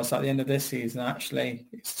realised at the end of this season, actually,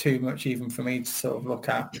 it's too much even for me to sort of look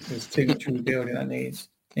at. There's too much rebuilding that needs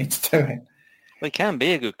doing. They can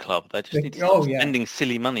be a good club. They just need to stop spending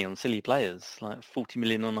silly money on silly players, like 40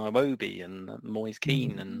 million on Iwobi and Moise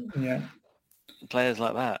Keane and players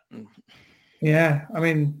like that. Yeah, I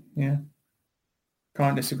mean,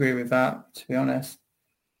 can't disagree with that, to be honest.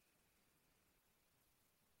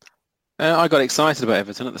 I got excited about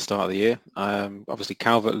Everton at the start of the year. Obviously,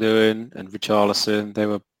 Calvert-Lewin and Richarlison, they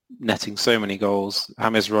were netting so many goals.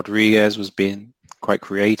 James Rodriguez was being quite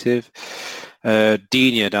creative.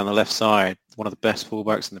 Digne down the left side, one of the best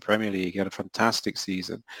fullbacks in the Premier League, he had a fantastic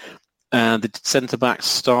season. And the centre-backs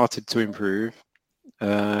started to improve.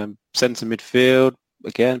 Centre midfield,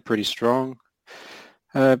 again, pretty strong.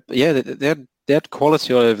 They had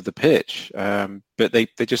quality all over the pitch, but they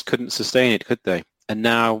just couldn't sustain it, could they? And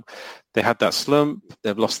now they had that slump.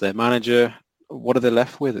 They've lost their manager. What are they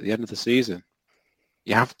left with at the end of the season?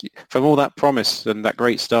 You have to, from all that promise and that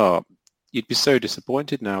great start, you'd be so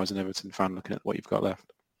disappointed now as an Everton fan looking at what you've got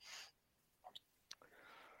left.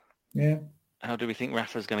 Yeah. How do we think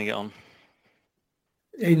Rafa's going to get on?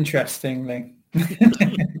 Interestingly.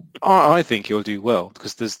 I think he'll do well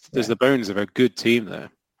because there's the bones of a good team there.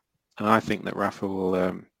 And I think that Rafa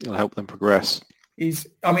will help them progress. A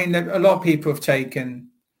lot of people have taken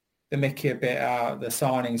the mickey a bit out of the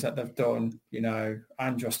signings that they've done,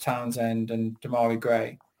 Andros Townsend and Damari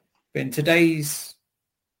Gray. But in today's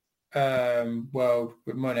world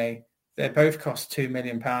with money, they both cost £2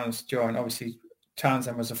 million to join. Obviously,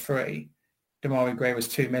 Townsend was a free. Damari Gray was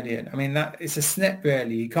 $2 million. I mean, that it's a snip,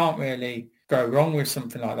 really. You can't really go wrong with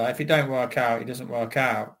something like that. If it don't work out, it doesn't work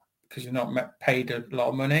out because you're not paid a lot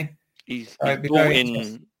of money. He's brought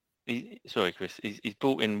in... Sorry, Chris. He's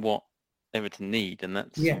brought in what Everton need, and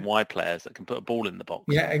that's some wide players that can put a ball in the box.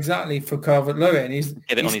 Yeah, exactly. For Calvert-Lewin, he's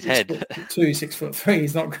get it on his head. 6'3".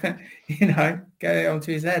 He's not going to, get it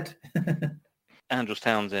onto his head. Andros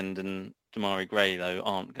Townsend and Damari Gray, though,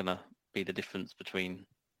 aren't going to be the difference between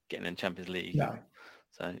getting in Champions League. No.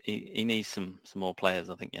 So he needs some more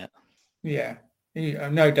players, I think, yet. Yeah.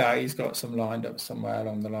 No doubt he's got some lined up somewhere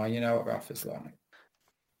along the line. You know what Rafa's like.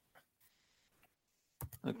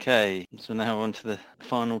 Okay, so now we're on to the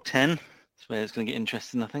final 10. That's where it's going to get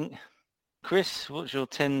interesting, I think. Chris, what's your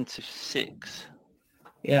 10 to 6?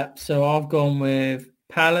 Yeah, so I've gone with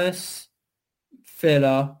Palace,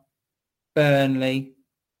 Villa, Burnley,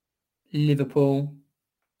 Liverpool,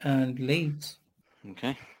 and Leeds.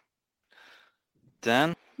 Okay.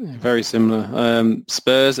 Dan? Yeah, very similar.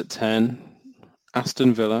 Spurs at 10,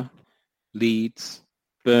 Aston Villa, Leeds,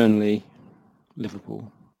 Burnley,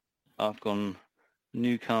 Liverpool. I've gone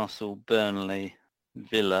Newcastle, Burnley,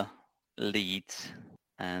 Villa, Leeds,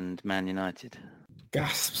 and Man United.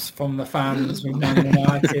 Gasps from the fans with Man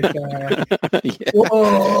United. Yeah.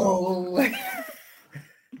 Whoa!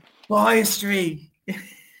 History.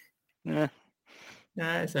 Yeah,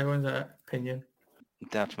 Yeah, it's everyone's opinion.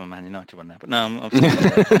 doubts my Man United one now, but no, I'm sticking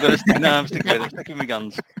with it. I'm sticking with it. I'm sticking with my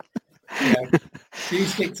guns. Yeah. You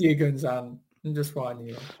stick to your guns, Anne. I'm just finding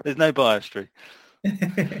you. There's no biastry.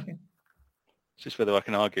 It's just whether I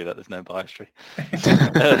can argue that there's no biastry.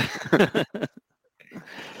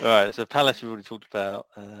 All right, so Palace we've already talked about.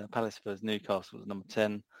 Palace versus Newcastle was number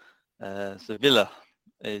 10. So Villa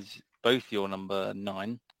is both your number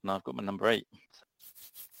 9, and I've got my number 8.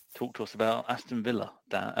 Talk to us about Aston Villa,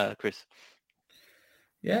 Chris.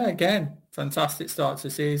 Yeah, again, fantastic start to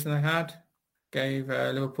the season they had. Gave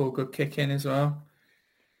Liverpool a good kick in as well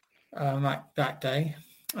that day.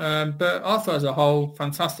 But I thought as a whole,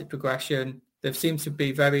 fantastic progression. They seem to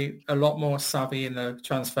be a lot more savvy in the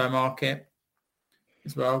transfer market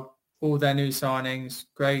as well. All their new signings,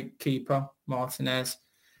 great keeper, Martinez.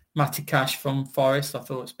 Matty Cash from Forest, I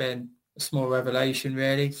thought it's been a small revelation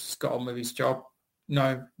really. Just got on with his job.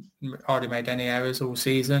 No, hardly made any errors all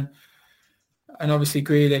season. And obviously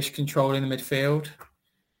Grealish controlling the midfield.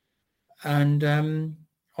 And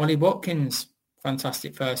Ollie Watkins,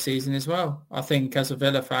 fantastic first season as well. I think as a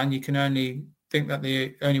Villa fan, you can only think that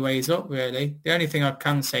the only way is up, really. The only thing I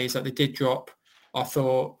can say is that they did drop, I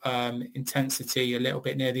thought, intensity a little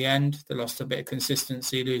bit near the end. They lost a bit of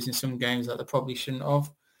consistency, losing some games that they probably shouldn't have.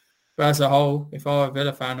 But as a whole, if I were a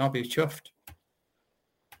Villa fan, I'd be chuffed.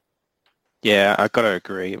 Yeah, I've got to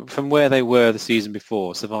agree. From where they were the season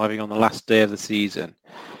before, surviving on the last day of the season,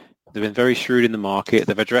 they've been very shrewd in the market.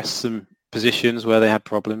 They've addressed some positions where they had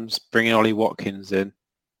problems, bringing Ollie Watkins in,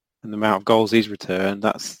 and the amount of goals he's returned,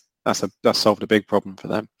 that's solved a big problem for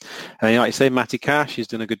them. And like you say, Matty Cash, he's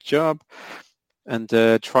done a good job, and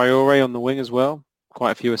Traore on the wing as well,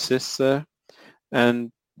 quite a few assists there.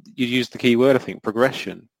 And you used the key word, I think,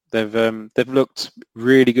 progression. They've looked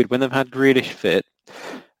really good when they've had Grealish fit.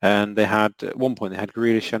 And they had, at one point, they had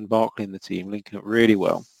Grealish and Barkley in the team, linking up really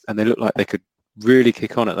well. And they looked like they could really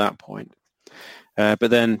kick on at that point. But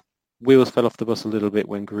then wheels fell off the bus a little bit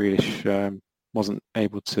when Grealish wasn't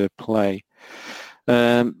able to play.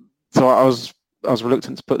 So I was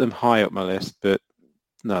reluctant to put them high up my list, but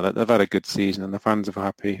no, they've had a good season and the fans are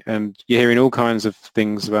happy. And you're hearing all kinds of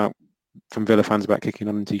things from Villa fans about kicking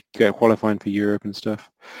on to get qualifying for Europe and stuff.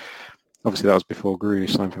 Obviously, that was before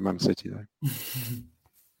Grealish signed for Man City, though.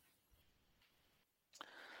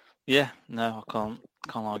 Yeah, no, I can't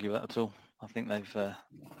argue that at all. I think they've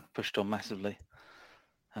pushed on massively,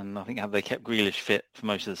 and I think had they kept Grealish fit for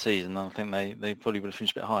most of the season, I think they probably would have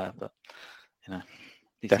finished a bit higher. But you know,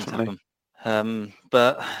 these Definitely. things happen.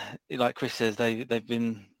 But like Chris says, they were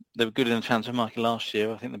good in the transfer market last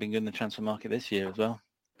year. I think they've been good in the transfer market this year as well.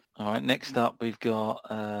 All right, next up we've got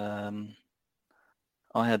I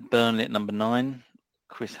had Burnley at number 9.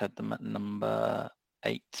 Chris had them at number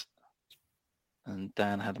 8. And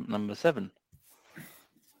Dan had them at number 7.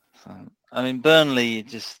 So, I mean, Burnley,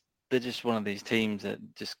 they're just one of these teams that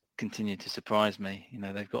just continue to surprise me. You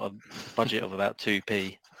know, they've got a budget of about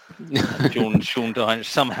 2p. And Sean Dyche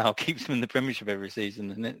somehow keeps them in the Premiership every season,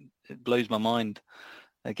 and it blows my mind.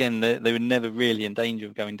 Again, they were never really in danger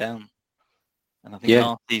of going down. And I think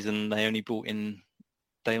last season they only brought in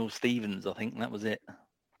Dale Stevens, I think, and that was it.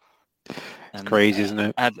 It's crazy, isn't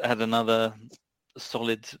it? Had another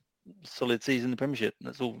solid season in the Premiership.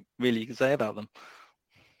 That's all really you can say about them.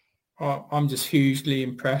 I'm just hugely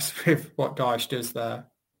impressed with what Dyche does there.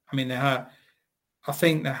 I mean, I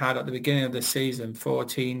think they had at the beginning of the season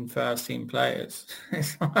 14 first-team players.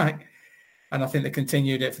 It's like, and I think they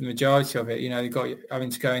continued it for the majority of it. You know, they got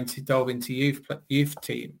having to delve into youth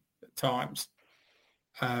team at times.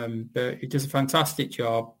 But he does a fantastic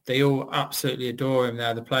job. They all absolutely adore him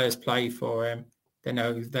there. The players play for him. They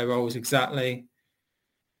know their roles exactly.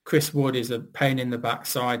 Chris Wood is a pain in the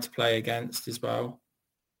backside to play against as well.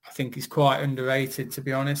 I think he's quite underrated, to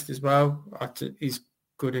be honest, as well. He's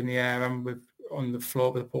good in the air and on the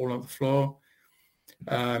floor with the ball on the floor.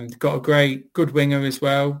 Got a good winger as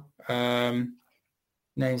well.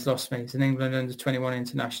 Name's lost me. He's an England under-21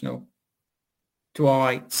 international.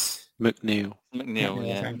 Dwight McNeil,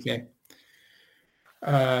 yeah. Thank you.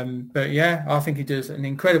 But yeah, I think he does an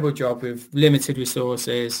incredible job with limited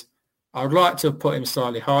resources. I would like to have put him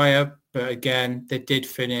slightly higher, but again, they did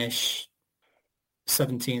finish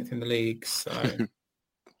 17th in the league, so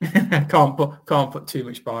can't put too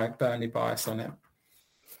much Burnley bias on it.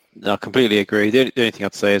 No, I completely agree. The only thing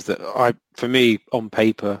I'd say is that for me, on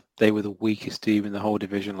paper, they were the weakest team in the whole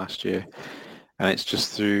division last year, and it's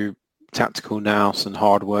just through tactical nous and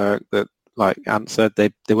hard work that, like Ant said,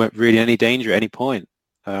 they weren't really any danger at any point.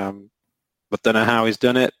 I don't know how he's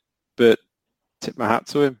done it, but tip my hat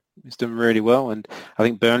to him. He's done really well, and I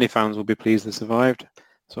think Burnley fans will be pleased they survived.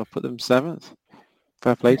 So I put them 7th.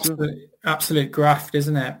 Fair play to him. Absolute graft,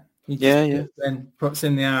 isn't it? Yeah. Then puts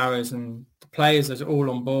in the hours, and the players are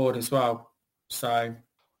all on board as well. So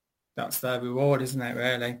that's their reward, isn't it,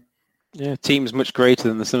 really? Yeah, team's much greater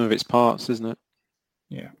than the sum of its parts, isn't it?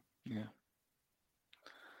 Yeah.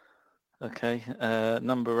 Okay,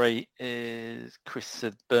 number 8 is Chris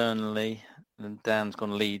said Burnley, and Dan's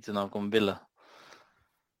gone Leeds, and I've gone Villa.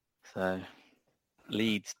 So,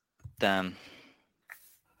 Leeds, Dan.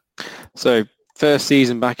 So, first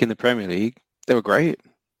season back in the Premier League, they were great.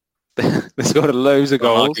 They scored loads of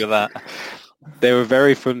goals. Argue that. They were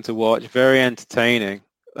very fun to watch, very entertaining.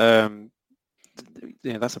 That's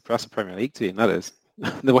a Premier League team, that is.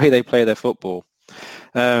 The way they play their football.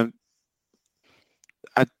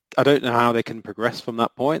 I don't know how they can progress from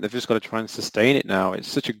that point. They've just got to try and sustain it now. It's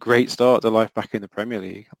such a great start to life back in the Premier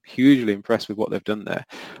League. I'm hugely impressed with what they've done there.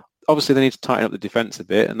 Obviously, they need to tighten up the defence a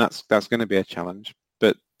bit, and that's going to be a challenge.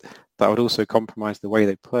 But that would also compromise the way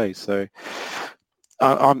they play. So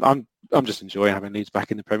I'm just enjoying having Leeds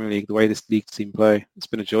back in the Premier League. The way this league team play, it's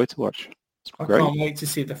been a joy to watch. I can't wait to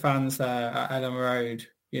see the fans there at Ellen Road.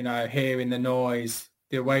 Hearing the noise,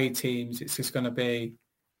 the away teams. It's just going to be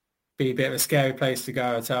a bit of a scary place to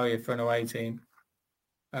go, I tell you, for an away team.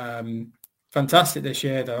 Fantastic this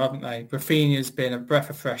year, though, haven't they? Rafinha's been a breath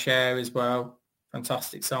of fresh air as well.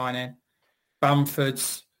 Fantastic signing.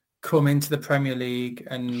 Bamford's come into the Premier League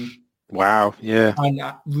and wow, yeah, and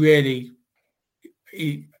really,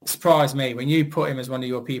 he surprised me when you put him as one of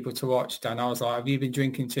your people to watch, Dan. I was like, have you been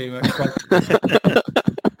drinking too much?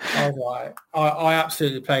 I was like, I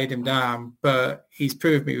absolutely played him down, but he's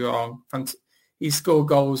proved me wrong. He scored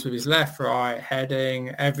goals with his left, right, heading,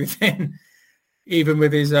 everything, even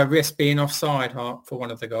with his wrist being offside for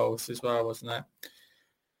one of the goals as well, wasn't it?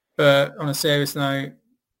 But on a serious note,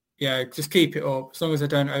 yeah, just keep it up. As long as they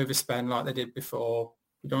don't overspend like they did before.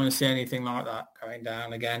 We don't want to see anything like that going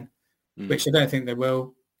down again, which I don't think they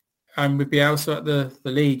will. And with Bielsa at the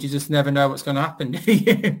lead, you just never know what's going to happen, do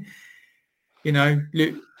you?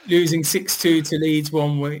 Losing 6-2 to Leeds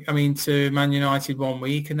to Man United 1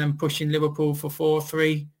 week, and then pushing Liverpool for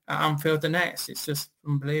 4-3 at Anfield the next. It's just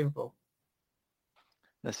unbelievable.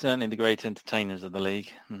 They're certainly the great entertainers of the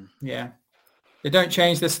league. Yeah. They don't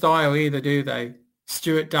change their style either, do they?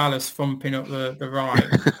 Stuart Dallas thumping up the right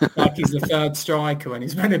like he's the third striker when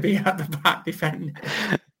he's meant to be at the back defending.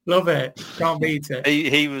 Love it. Can't beat it.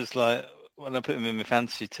 He was like, when I put him in my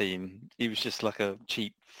fantasy team, he was just like a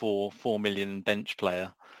cheap 4 million bench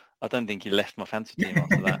player. I don't think he left my fantasy team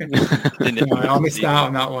after that. I missed out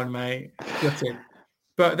on that one, mate. Gutted.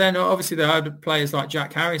 But then obviously they had players like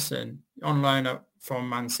Jack Harrison on loan up from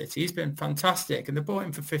Man City. He's been fantastic, and they bought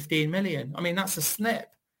him for 15 million. I mean, that's a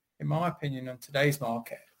snip, in my opinion, on today's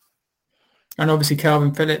market. And obviously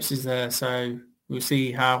Calvin Phillips is there, so we'll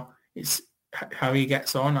see how he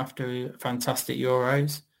gets on after fantastic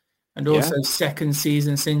Euros. And also second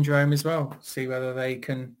season syndrome as well. See whether they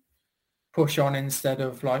can push on instead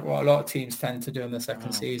of like what a lot of teams tend to do in the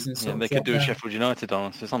second season. So they could do a Sheffield United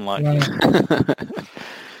on us. It's unlikely.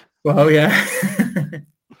 Well, yeah.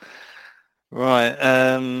 Right.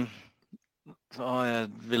 So I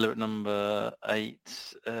had Villa at number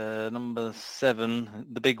 8. Number 7,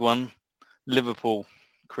 the big one, Liverpool,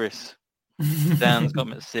 Chris. Dan's got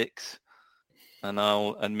them at 6. And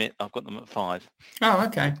I'll admit I've got them at 5. Oh,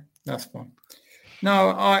 okay. That's fine.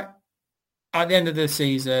 No, at the end of the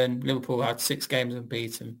season, Liverpool had 6 games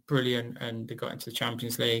unbeaten. Brilliant. And they got into the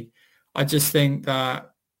Champions League. I just think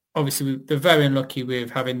that obviously they're very unlucky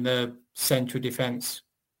with having the central defence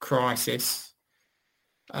crisis.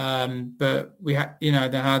 But we had, they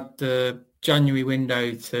had the January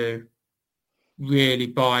window to really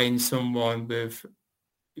buy in someone they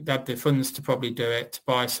had the funds to probably do it, to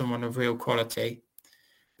buy someone of real quality.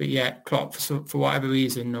 But yet Klopp, for whatever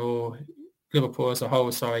reason, or Liverpool as a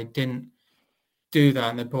whole, didn't do that.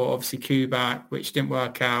 And they brought obviously Kubak, which didn't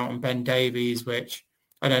work out, and Ben Davies, which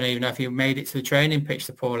I don't even know if he made it to the training pitch,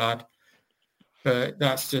 the poor lad. But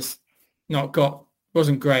that's just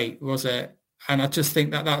wasn't great, was it? And I just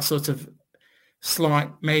think that sort of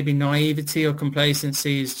slight maybe naivety or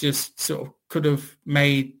complacency is just sort of could have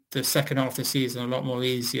made the second half of the season a lot more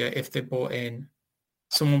easier if they brought in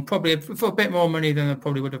someone probably for a bit more money than they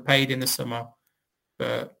probably would have paid in the summer.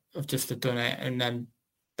 But I've just have done it, and then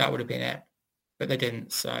that would have been it. But they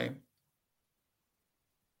didn't, so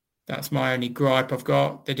that's my only gripe I've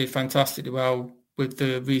got. They did fantastically well with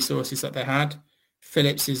the resources that they had.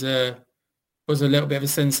 Phillips was a little bit of a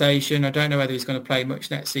sensation. I don't know whether he's going to play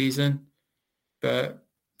much next season, but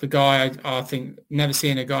the guy, I think, never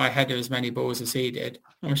seen a guy header as many balls as he did.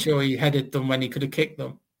 I'm sure he headed them when he could have kicked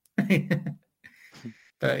them.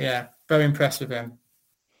 But yeah, very impressed with him.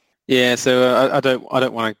 Yeah, so I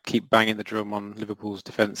don't want to keep banging the drum on Liverpool's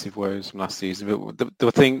defensive woes from last season. But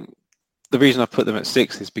the reason I put them at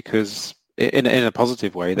 6 is because in a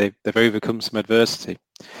positive way, they've overcome some adversity,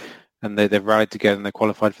 and they've rallied together and they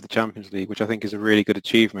qualified for the Champions League, which I think is a really good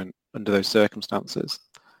achievement under those circumstances.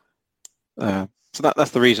 So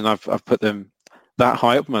that's the reason I've put them that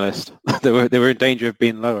high up my list. they were in danger of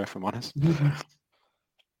being lower, if I'm honest.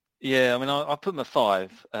 Yeah, I mean, I put them at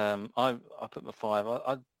 5. I put them at 5.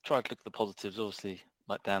 I tried to look at the positives. Obviously,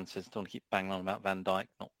 like Dan says, don't want to keep banging on about Van Dijk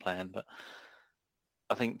not playing, but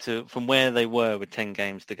I think from where they were with 10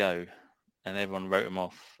 games to go, and everyone wrote them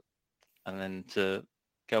off, and then to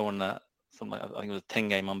go on that something like, I think it was a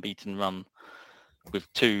 10-game unbeaten run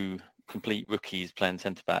with 2 complete rookies playing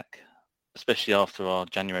centre back, especially after our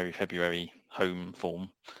January-February home form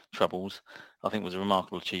troubles, I think was a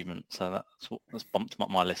remarkable achievement. So that's bumped up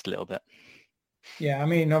my list a little bit. Yeah, I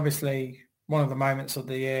mean, obviously, one of the moments of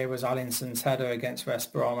the year was Alisson's header against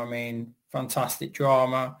West Brom. I mean, fantastic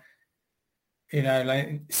drama. You know,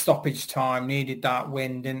 like stoppage time, needed that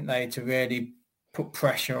win, didn't they, to really put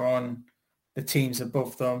pressure on the teams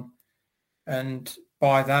above them. And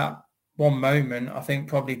by that one moment, I think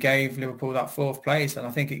probably gave Liverpool that 4th place. And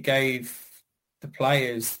I think it gave the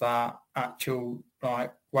players that actual,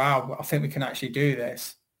 like, wow, I think we can actually do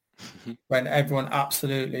this. When everyone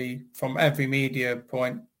absolutely, from every media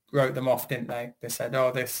point, wrote them off, didn't they? They said,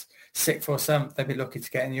 oh, this 6th or 7th, they'd be lucky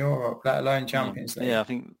to get in Europe, let alone Champions League. Yeah, I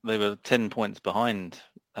think they were 10 points behind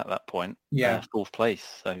at that point. Yeah. 4th place.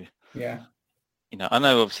 So, yeah, you know, I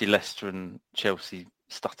know obviously Leicester and Chelsea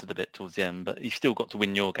stuttered a bit towards the end, but you've still got to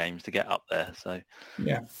win your games to get up there. So,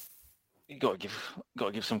 yeah, you got to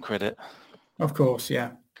give some credit. Of course,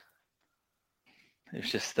 yeah. It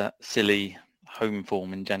was just that silly home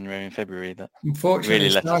form in January and February that unfortunately really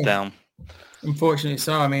let us down. Unfortunately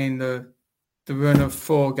so. I mean, the run of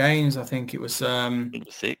 4 games, I think it was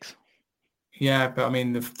 6. Yeah, but I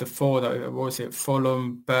mean the 4 that what was it?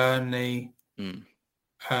 Fulham, Burnley,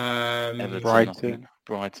 Everton,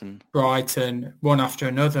 Brighton, one after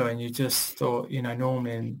another, and you just thought, you know,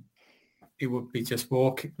 normally it would be just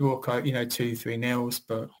walk out, you know, 2-3-0,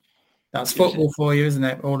 but that's football for you, isn't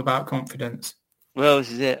it? All about confidence. Well,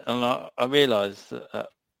 this is it. And I realised that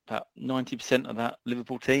about 90% of that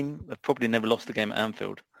Liverpool team have probably never lost a game at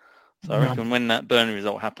Anfield. So I reckon when that Burnley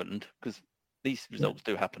result happened, because these results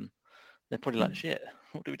do happen, they're probably like, shit,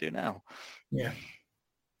 what do we do now? Yeah.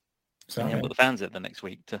 So you haven't got the fans there the next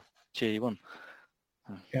week to cheer you on.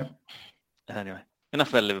 Yeah. Anyway, enough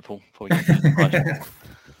about Liverpool before we get to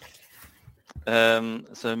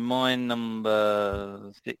so my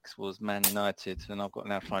number 6 was Man United, and I've got to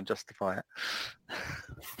now try and justify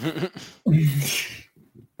it.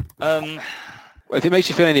 Well, if it makes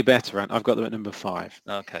you feel any better, Ant, I've got them at number 5.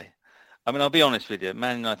 Okay. I mean, I'll be honest with you.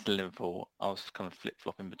 Man United and Liverpool, I was kind of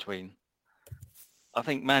flip-flopping between. I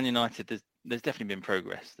think Man United, there's definitely been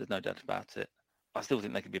progress. There's no doubt about it. I still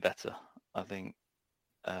think they could be better. I think,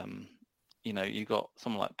 you know, you got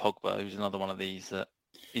someone like Pogba, who's another one of these that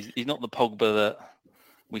he's not the Pogba that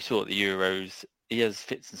we saw at the Euros. He has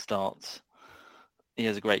fits and starts. He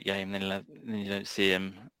has a great game, then you don't see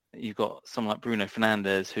him. You've got someone like Bruno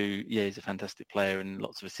Fernandes, who, yeah, he's a fantastic player and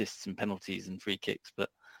lots of assists and penalties and free kicks, but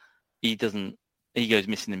he goes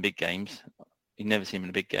missing in big games. You never see him in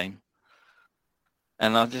a big game.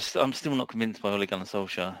 And I'm still not convinced by Ole Gunnar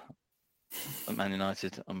Solskjaer at Man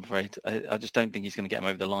United, I'm afraid. I just don't think he's going to get him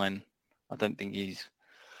over the line. I don't think he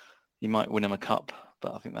might win him a cup,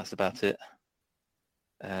 but I think that's about it.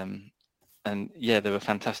 And yeah, they were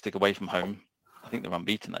fantastic away from home. I think they're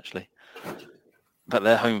unbeaten, actually. But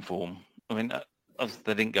their home form, I mean, obviously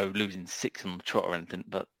they didn't go losing 6 on the trot or anything,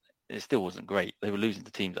 but it still wasn't great. They were losing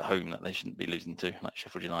to teams at home that they shouldn't be losing to, like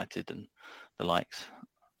Sheffield United and the likes.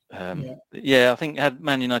 Yeah, I think had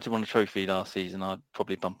Man United won a trophy last season, I'd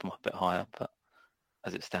probably bump them up a bit higher. But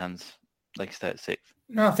as it stands, they can stay at 6th.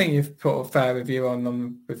 No, I think you've put a fair review on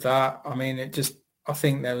them with that. I mean, I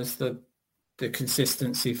think there was the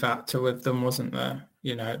consistency factor with them, wasn't there?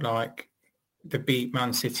 You know, like they beat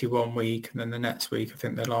Man City one week and then the next week I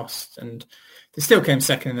think they lost, and they still came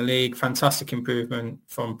second in the league. Fantastic improvement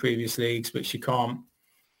from previous leagues, which you can't,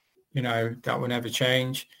 that will never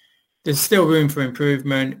change. There's still room for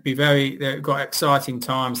improvement. They've got exciting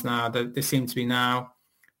times now. They seem to be now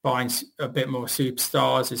buying a bit more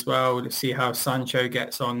superstars as well. Let's see how Sancho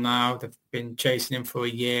gets on now. They've been chasing him for a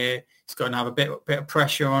year. He's going to have a bit of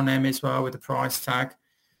pressure on him as well with the price tag.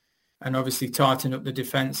 And obviously tighten up the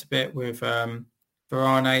defence a bit with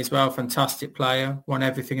Varane as well. Fantastic player. Won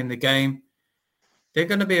everything in the game. They're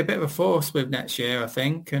going to be a bit of a force with next year, I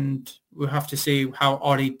think. And we'll have to see how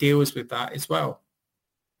Ollie deals with that as well.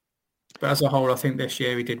 But as a whole, I think this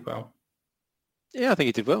year he did well. Yeah, I think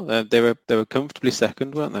he did well. They were comfortably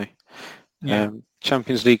second, weren't they? Yeah.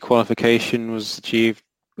 Champions League qualification was achieved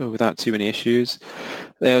without too many issues.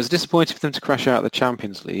 It was disappointing for them to crash out of the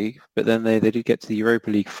Champions League, but then they did get to the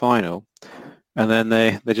Europa League final, and then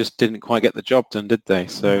they just didn't quite get the job done, did they?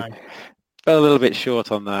 So fell a little bit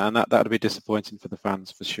short on that, and that would be disappointing for the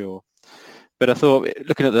fans for sure. But I thought,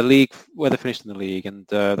 looking at the league, where they finished in the league, and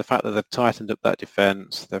the fact that they've tightened up that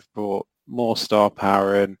defence, they've brought more star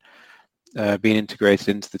power and being integrated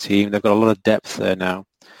into the team. They've got a lot of depth there now.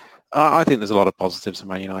 I think there's a lot of positives for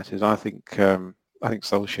Man United. I think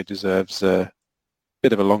Solskjaer deserves a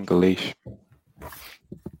bit of a longer leash.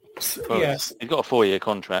 Well, yes. He's got a 4-year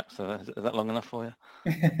contract, so is that long enough for you?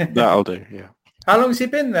 That'll do, yeah. How long has he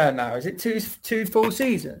been there now? Is it two full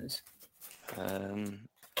seasons?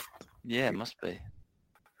 Yeah, it must be.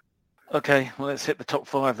 Okay, well, let's hit the top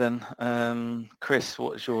 5 then. Chris,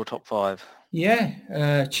 what's your top 5?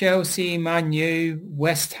 Yeah, Chelsea, Man U,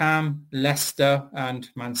 West Ham, Leicester and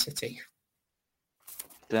Man City.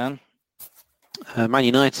 Dan? Man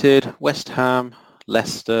United, West Ham,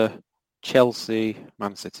 Leicester, Chelsea,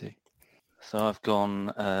 Man City. So I've gone,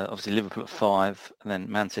 obviously, Liverpool at 5, and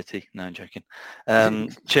then Man City. No, I'm joking.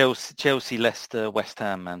 Chelsea, Leicester, West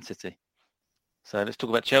Ham, Man City. So let's talk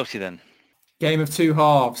about Chelsea then. Game of two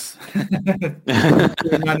halves.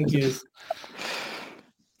 Two managers.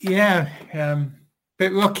 Yeah,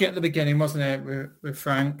 bit rocky at the beginning, wasn't it, with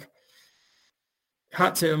Frank?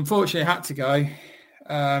 Unfortunately had to go.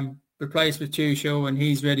 Replaced with Tuchel, and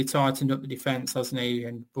he's really tightened up the defence, hasn't he,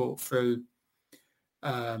 and brought through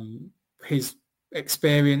his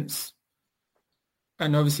experience.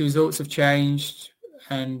 And obviously results have changed,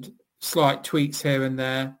 and slight tweaks here and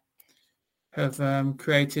there have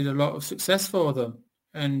created a lot of success for them.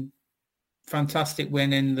 And fantastic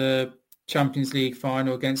win in the Champions League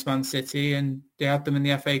final against Man City, and they had them in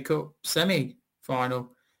the FA Cup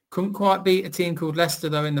semi-final. Couldn't quite beat a team called Leicester,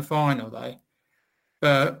 though, in the final, though.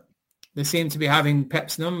 But they seem to be having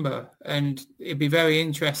Pep's number, and it'd be very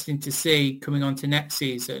interesting to see coming on to next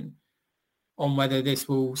season on whether this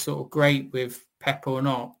will sort of grate with Pep or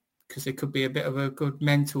not, because it could be a bit of a good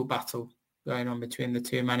mental battle going on between the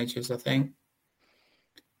two managers, I think.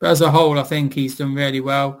 But as a whole, I think he's done really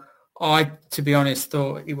well. I, to be honest,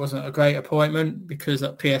 thought he wasn't a great appointment because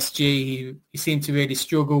at PSG, he seemed to really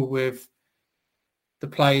struggle with the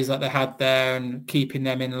players that they had there and keeping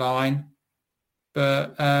them in line.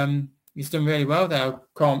 But he's done really well there.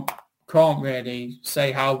 Can't really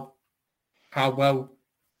say how well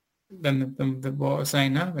than what I'm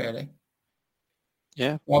saying now, really.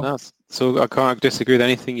 Yeah, Well, so I can't disagree with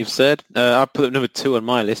anything you've said. I put them number 2 on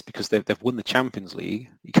my list because they've won the Champions League.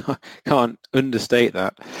 You can't understate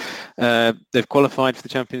that. They've qualified for the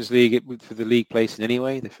Champions League for the league placing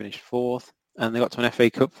anyway. They finished 4th, and they got to an FA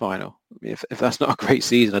Cup final. If that's not a great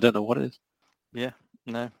season, I don't know what it is. Yeah,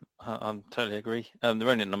 no, I totally agree. They're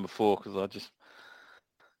only at number 4 because I just,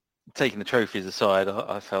 taking the trophies aside,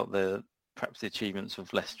 I felt perhaps the achievements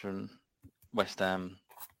of Leicester and West Ham,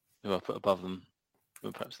 who I put above them,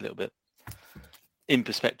 were perhaps a little bit, in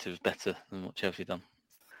perspective, better than what Chelsea done.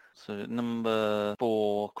 So number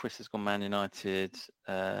 4, Chris has gone Man United,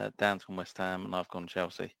 Dan's gone West Ham, and I've gone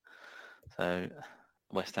Chelsea. So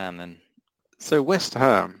West Ham then. So West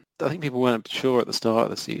Ham, I think people weren't sure at the start of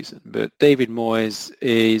the season, but David Moyes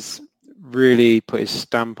is really put his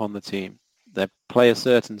stamp on the team. They play a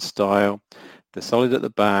certain style. They're solid at the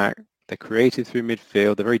back. They're creative through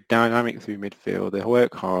midfield. They're very dynamic through midfield. They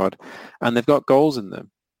work hard, and they've got goals in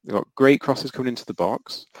them. They've got great crosses coming into the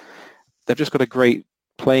box. They've just got a great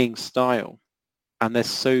playing style, and they're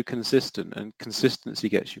so consistent, and consistency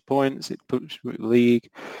gets you points. It puts you in the league.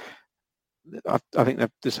 I think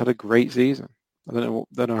they've just had a great season. I don't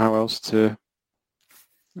know how else to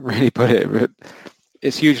really put it, but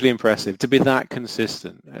it's hugely impressive to be that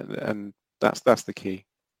consistent, and that's the key.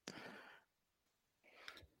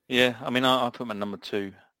 Yeah, I mean, I put my number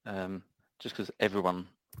 2, just because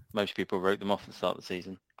most people wrote them off at the start of the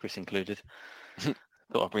season, Chris included. Thought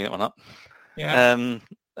I'd bring that one up. Yeah.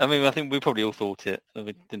 I mean, I think we probably all thought it.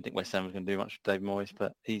 We didn't think West Ham was going to do much with Dave Moyes,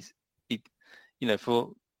 but he,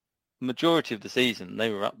 for the majority of the season, they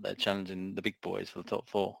were up there challenging the big boys for the top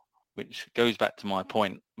 4, which goes back to my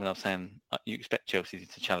point when I was saying you expect Chelsea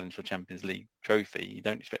to challenge for Champions League trophy. You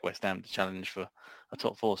don't expect West Ham to challenge for a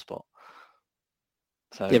top 4 spot.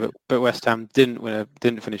 So, yeah, but West Ham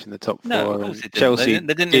didn't finish in the top 4. No, of course it didn't. Chelsea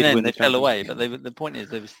They didn't did in the win end. They the fell Champions away, League. but the point is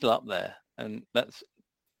they were still up there, and that's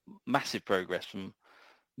massive progress from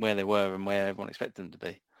where they were and where everyone expected them to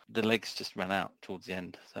be. The legs just ran out towards the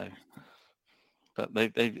end. So, but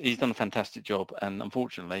he's done a fantastic job, and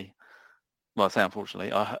unfortunately, well, I say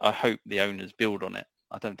unfortunately, I hope the owners build on it.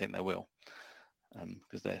 I don't think they will,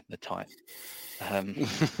 because they're tight.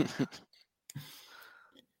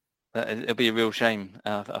 It'll be a real shame.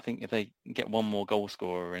 I think if they get one more goal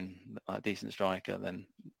scorer and a decent striker, then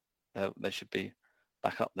they should be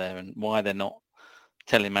back up there. And why they're not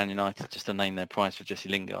telling Man United just to name their price for Jesse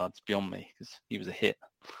Lingard's beyond me, because he was a hit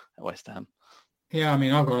at West Ham. Yeah, I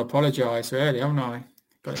mean, I've got to apologise really, haven't I?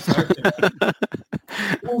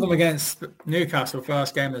 Called them against Newcastle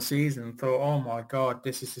first game of the season. Thought, oh my God,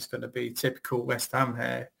 this is just going to be typical West Ham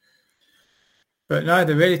here. But no,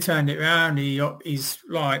 they really turned it around. He's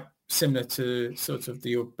like similar to sort of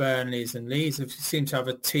the Burnleys and Leeds. They seem to have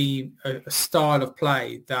a style of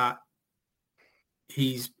play that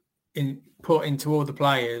he's put into all the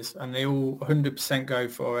players, and they all 100% go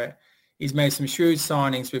for it. He's made some shrewd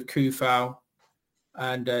signings with Kufal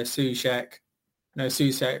and Souček. No,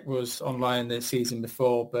 Souček was on loan the season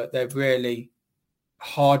before, but they've really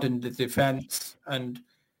hardened the defence and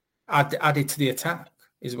added to the attack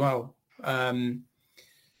as well.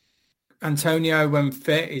 Antonio, when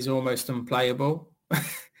fit, is almost unplayable.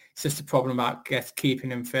 It's just a problem about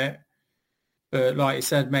keeping him fit. But like you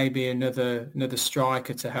said, maybe another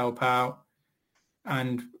striker to help out,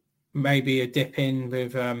 and maybe a dip in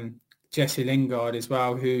with Jesse Lingard as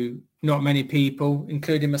well, who not many people,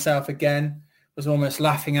 including myself again, was almost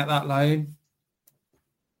laughing at that loan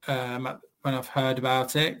when I've heard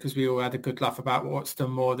about it, because we all had a good laugh about what's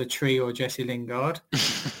done more, the tree or Jesse Lingard.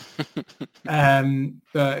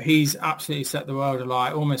 But he's absolutely set the world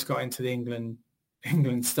alight, almost got into the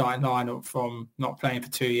England starting lineup from not playing for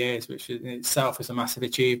 2 years, which in itself is a massive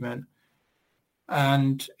achievement.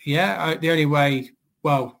 And yeah, the only way,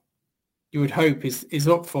 well, you would hope is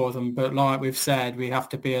up for them. But like we've said, we have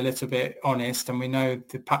to be a little bit honest, and we know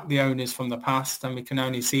the owners from the past, and we can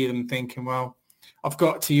only see them thinking, well, I've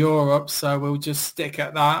got to Europe, so we'll just stick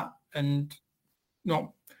at that and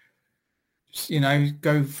not,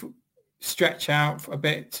 stretch out a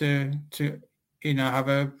bit to have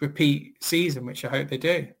a repeat season, which I hope they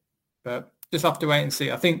do. But just have to wait and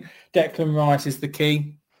see. I think Declan Rice is the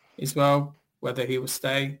key as well, whether he will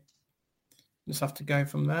stay. Just have to go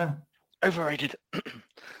from there. Overrated.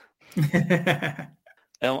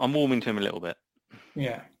 I'm warming to him a little bit.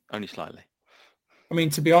 Yeah. Only slightly. I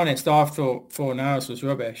mean, to be honest, I thought Fornals was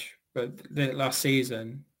rubbish, but the last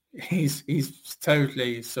season, he's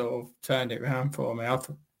totally sort of turned it around for me.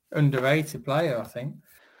 Underrated player, I think.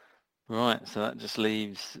 Right, so that just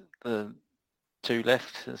leaves the 2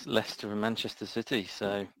 left, Leicester and Manchester City.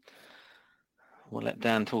 So we'll let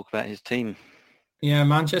Dan talk about his team. Yeah,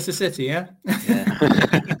 Manchester City, yeah?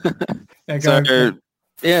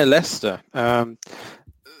 Yeah. Leicester.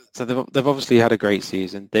 So they've obviously had a great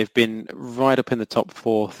season. They've been right up in the top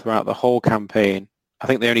 4 throughout the whole campaign. I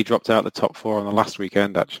think they only dropped out the top 4 on the last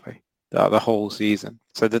weekend, actually, the whole season.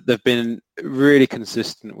 So they've been really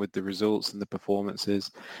consistent with the results and the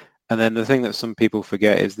performances. And then the thing that some people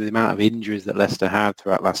forget is the amount of injuries that Leicester had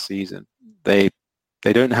throughout last season. They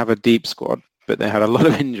don't have a deep squad, but they had a lot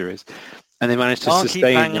of injuries, and they managed to sustain.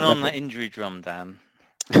 Keep banging on that injury drum, Dan.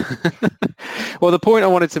 Well, the point I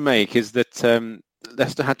wanted to make is that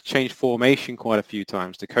Leicester had to change formation quite a few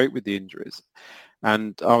times to cope with the injuries.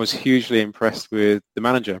 And I was hugely impressed with the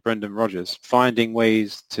manager, Brendan Rodgers, finding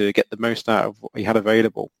ways to get the most out of what he had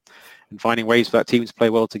available and finding ways for that team to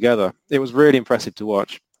play well together. It was really impressive to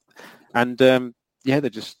watch. And they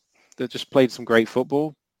just played some great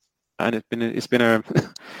football, and it's been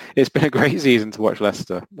a great season to watch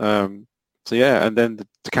Leicester. And then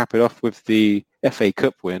to cap it off with the FA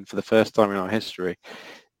Cup win for the first time in our history,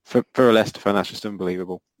 for a Leicester fan, that's just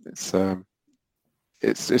unbelievable. It's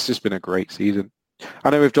just been a great season. I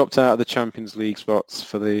know we've dropped out of the Champions League spots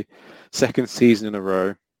for the second season in a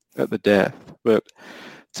row at the death, but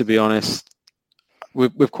to be honest,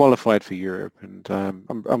 we've qualified for Europe, and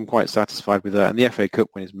I'm quite satisfied with that. And the FA Cup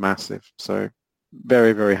win is massive, so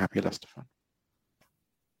very, very happy Leicester fan.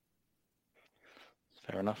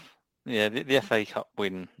 Fair enough. Yeah, the FA Cup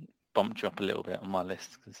win bumped you up a little bit on my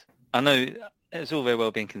list, because I know it's all very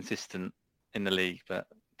well being consistent in the league, but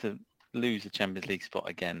to lose the Champions League spot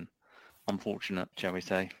again, unfortunate, shall we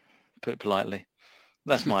say, put it politely.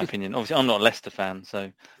 That's my opinion. Obviously, I'm not a Leicester fan,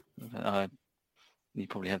 so you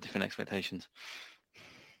probably have different expectations.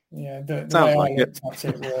 Yeah, the way I looked at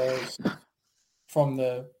it was from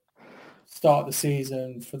the start of the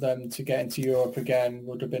season, for them to get into Europe again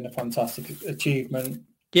would have been a fantastic achievement.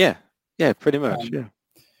 Yeah, pretty much, yeah.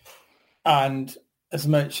 And as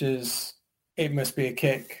much as it must be a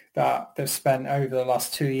kick that they've spent over the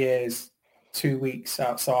last 2 years, 2 weeks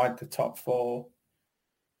outside the top four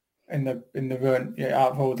in the run,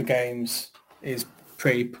 out of all the games, is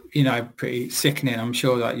pretty sickening. I'm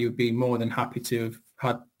sure that you'd be more than happy to have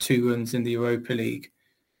had 2 runs in the Europa League.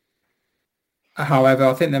 However,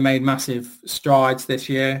 I think they made massive strides this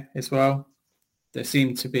year as well. They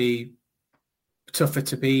seem to be tougher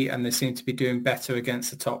to beat, and they seem to be doing better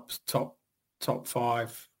against the top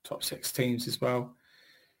 5, top 6 teams as well.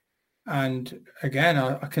 And again,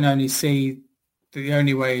 I can only see the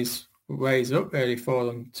only ways up really for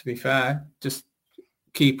them, to be fair. Just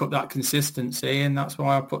keep up that consistency, and that's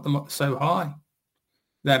why I put them up so high.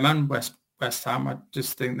 Them and West Ham, I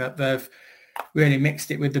just think that they've really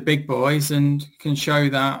mixed it with the big boys and can show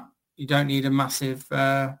that you don't need a massive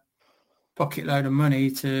pocket load of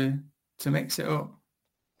money to mix it up.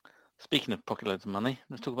 Speaking of pocket loads of money,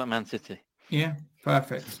 let's talk about Man City. Yeah,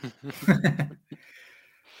 perfect.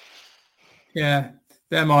 Yeah,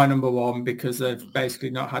 they're my number one because they've basically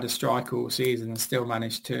not had a strike all season and still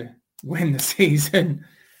managed to win the season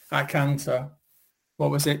at Cantor.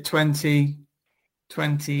 What was it,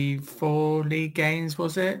 24 league games,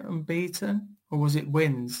 was it, unbeaten? Or was it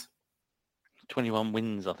wins? 21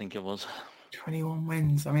 wins, I think it was. 21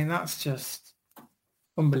 wins. I mean, that's just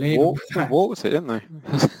unbelievable. Walked it, didn't they?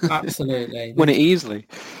 Absolutely. Win it easily.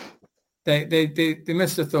 They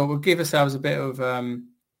must have thought, we'll give ourselves a bit of,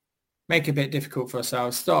 make it a bit difficult for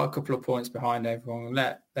ourselves, start a couple of points behind everyone and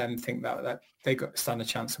let them think that they got to stand a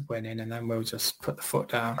chance of winning, and then we'll just put the foot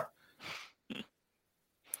down.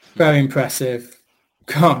 Very impressive.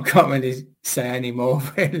 Can't really say any more,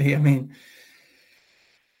 really. I mean,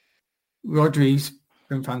 Rodri's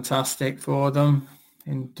been fantastic for them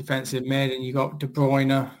in defensive mid, and you got De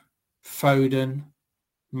Bruyne, Foden,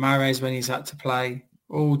 Mahrez when he's had to play,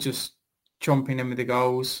 all just chomping in with the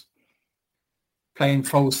goals. Playing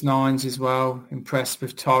false nines as well. Impressed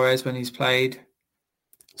with Torres when he's played.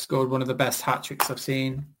 Scored one of the best hat-tricks I've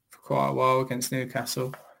seen for quite a while against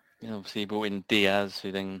Newcastle. Yeah, obviously he brought in Diaz,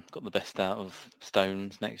 who then got the best out of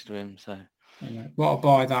Stones next to him. So what a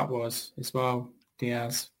buy that was as well,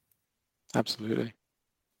 Diaz. Absolutely.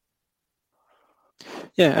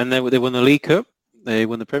 Yeah, and they won the League Cup, they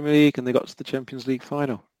won the Premier League, and they got to the Champions League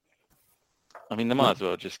final. I mean, they might as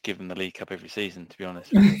well just give them the League Cup every season, to be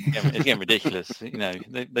honest. It's getting ridiculous. You know,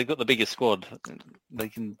 they've got the biggest squad. They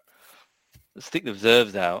can stick the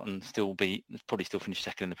reserves out and probably still finish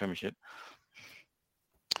second in the Premiership.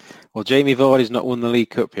 Well, Jamie Vardy's not won the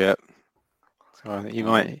League Cup yet, so I think you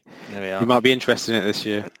might be interested in it this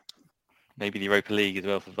year. Maybe the Europa League as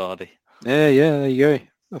well for Vardy. Yeah, there you go.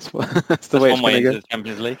 That's the way it's going to go. The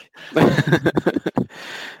Champions League.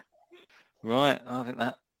 Right, I think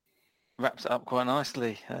that wraps it up quite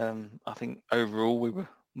nicely. I think overall we were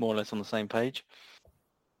more or less on the same page.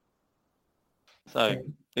 So,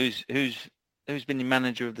 who's been your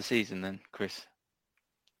manager of the season then, Chris?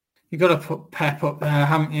 You've got to put Pep up there,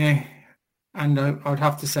 haven't you? And I would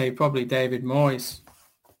have to say probably David Moyes.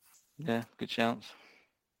 Yeah, good chance.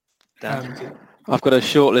 I've got a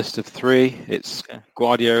short list of 3. It's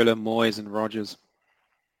Guardiola, Moyes and Rodgers.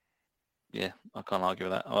 Yeah, I can't argue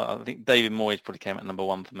with that. I think David Moyes probably came at number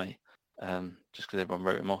 1 for me, just because everyone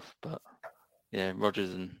wrote him off. But yeah,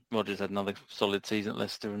 Rodgers had another solid season at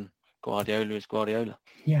Leicester, and Guardiola is Guardiola.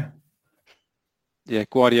 Yeah,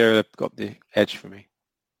 Guardiola got the edge for me.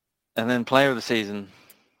 And then player of the season,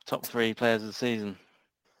 top 3 players of the season.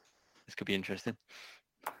 This could be interesting.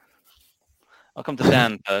 I'll come to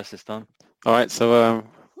Dan first this time. All right, so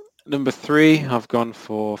number 3, I've gone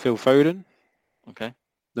for Phil Foden. Okay.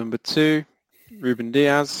 Number 2, Ruben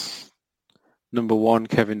Diaz. Number 1,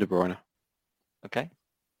 Kevin De Bruyne. Okay.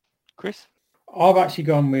 Chris? I've actually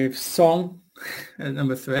gone with Son at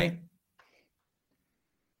number 3.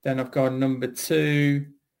 Then I've gone number 2.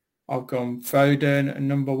 I've gone Foden, and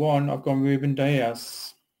number 1, I've gone Ruben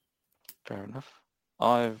Diaz. Fair enough.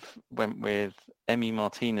 I've went with Emi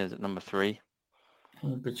Martinez at number 3,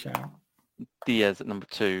 Good shout. Diaz at number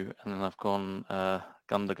 2, and then I've gone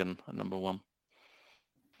Gundogan at number 1.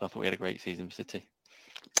 I thought we had a great season for City.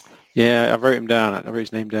 Yeah, I wrote him down. I wrote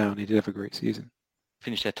his name down. He did have a great season.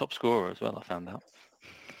 Finished their top scorer as well, I found out.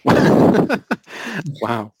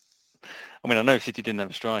 Wow. I mean, I know City didn't have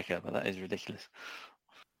a striker, but that is ridiculous.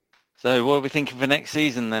 So what are we thinking for next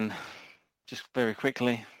season then? Just very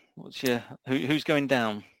quickly, who's going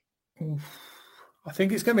down? I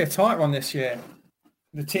think it's going to be a tight one this year.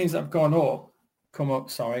 The teams that have come up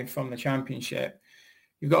from the Championship.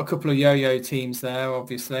 You've got a couple of yo-yo teams there,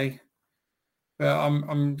 obviously, but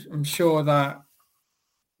I'm sure that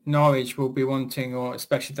Norwich will be wanting, or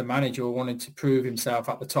especially the manager, will wanting to prove himself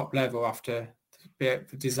at the top level after the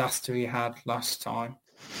disaster he had last time.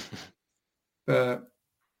 But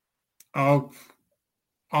I'm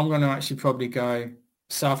going to actually probably go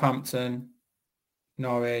Southampton,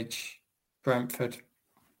 Norwich, Brentford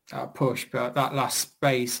at a push, but that last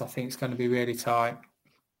space I think is going to be really tight.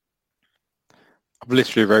 I've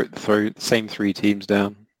literally wrote the same 3 teams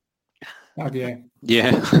down. Have you?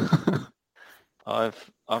 Yeah. I've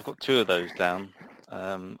got 2 of those down.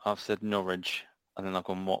 I've said Norwich, and then I've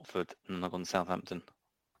gone Watford, and then I've gone Southampton.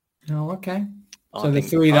 Oh, okay. I So think,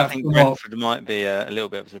 the 3 that I think Brentford might be a little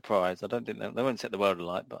bit of a surprise. I don't think they won't set the world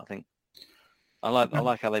alight, but I think I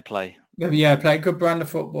like how they play. Yeah, play a good brand of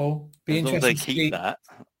football. Be As long as they interesting keep that.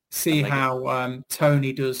 See how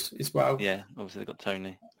Tony does as well. Yeah, obviously they've got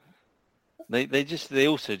Tony. They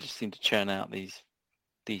also just seem to churn out these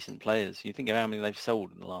decent players. You think of how many they've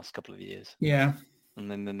sold in the last couple of years. Yeah.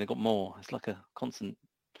 And then they've got more. It's like a constant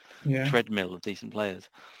treadmill of decent players.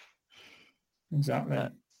 Exactly.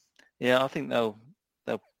 Yeah, I think they'll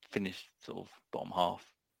finish sort of bottom half.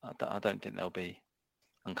 I don't think they'll be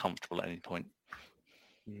uncomfortable at any point.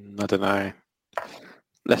 I don't know.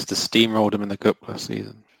 Leicester steamrolled them in the cup last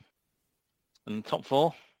season. And top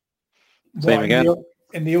 4? Same again.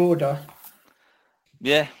 In the order?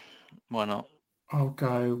 Yeah, why not? I'll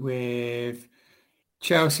go with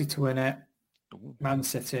Chelsea to win it, Man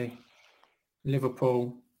City,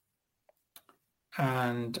 Liverpool,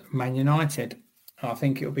 and Man United. I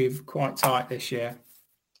think it'll be quite tight this year.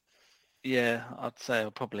 Yeah, I'd say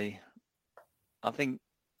I think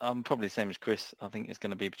I'm probably the same as Chris. I think it's going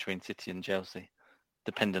to be between City and Chelsea,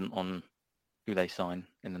 dependent on who they sign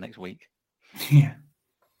in the next week. Yeah.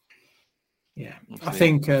 Yeah. I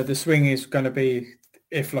think the swing is going to be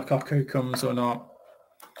if Lukaku comes or not.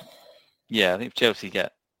 Yeah, I think if Chelsea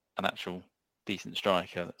get an actual decent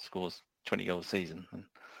striker that scores 20 goals a season, then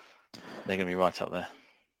they're going to be right up there.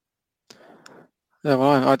 Yeah,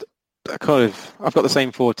 well, I've got the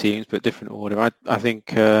same 4 teams, but different order. I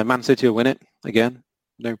think Man City will win it again,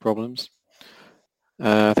 no problems.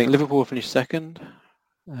 I think Liverpool will finish 2nd,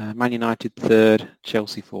 Man United 3rd,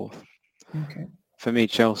 Chelsea 4th. Okay. For me,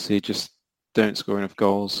 Chelsea just don't score enough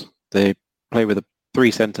goals. They play with 3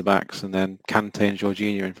 centre-backs and then Kante and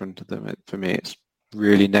Jorginho in front of them. For me, it's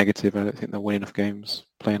really negative. I don't think they'll win enough games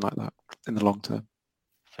playing like that in the long term.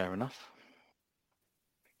 Fair enough.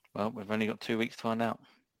 Well, we've only got 2 weeks to find out.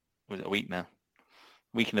 Was it a week now?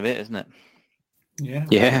 Week and a bit, isn't it? Yeah.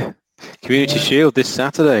 Yeah. Community Shield this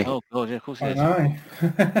Saturday. Oh, God, yeah, of course it is. I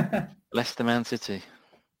know. Leicester Man City.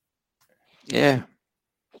 Yeah.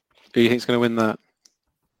 Who do you think's going to win that?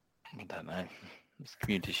 I don't know. It's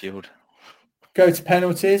Community Shield. Go to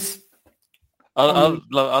penalties. I'd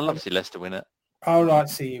love to see Leicester win it. I would like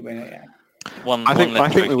to see you win it, yeah. I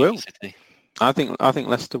think we will. City. I think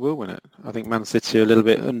Leicester will win it. I think Man City are a little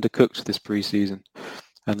bit undercooked this pre-season.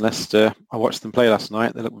 And Leicester, I watched them play last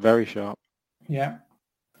night. They look very sharp. Yeah.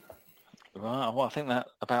 Right. Well, I think that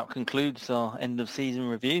about concludes our end of season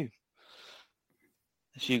review.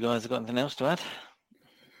 If you guys have got anything else to add?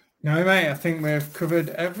 No, mate. I think we've covered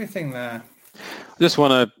everything there. I just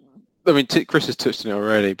want to, Chris has touched on it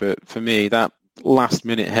already, but for me, that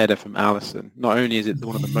last-minute header from Alisson, not only is it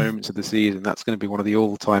one of the moments of the season, that's going to be one of the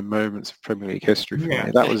all-time moments of Premier League history for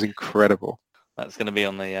me. That was incredible. That's going to be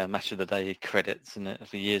on the Match of the Day credits, isn't it,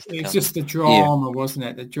 for years to come. It's just the drama, wasn't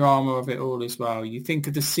it? The drama of it all as well. You think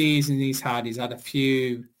of the season he's had a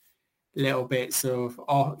few little bits of,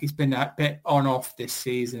 he's been a bit on-off this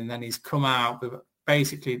season, and then he's come out with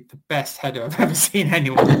basically the best header I've ever seen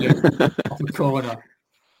anyone do off the corner.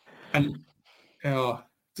 And,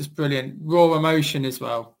 just brilliant. Raw emotion as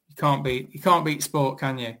well. You can't beat sport,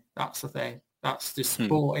 can you? That's the thing. That's just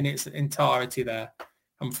sport in its entirety there,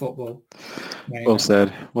 and football. Well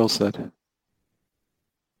said. Well said.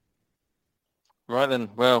 Right then.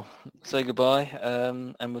 Well, say goodbye,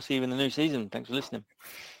 and we'll see you in the new season. Thanks for listening.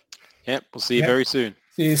 Yep, we'll see you very soon.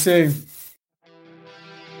 See you soon.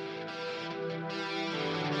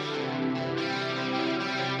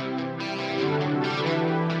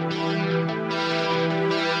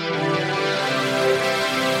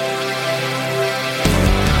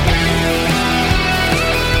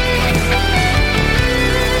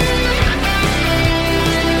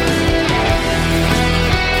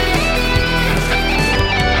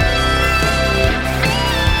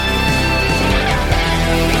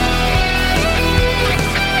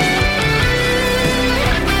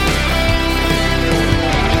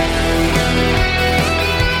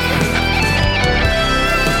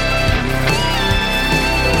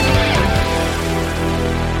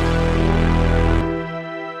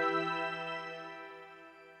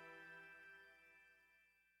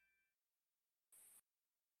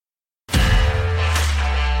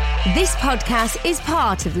 This podcast is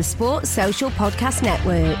part of the Sports Social Podcast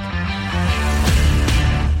Network.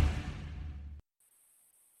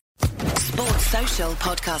 Sports Social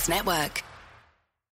Podcast Network.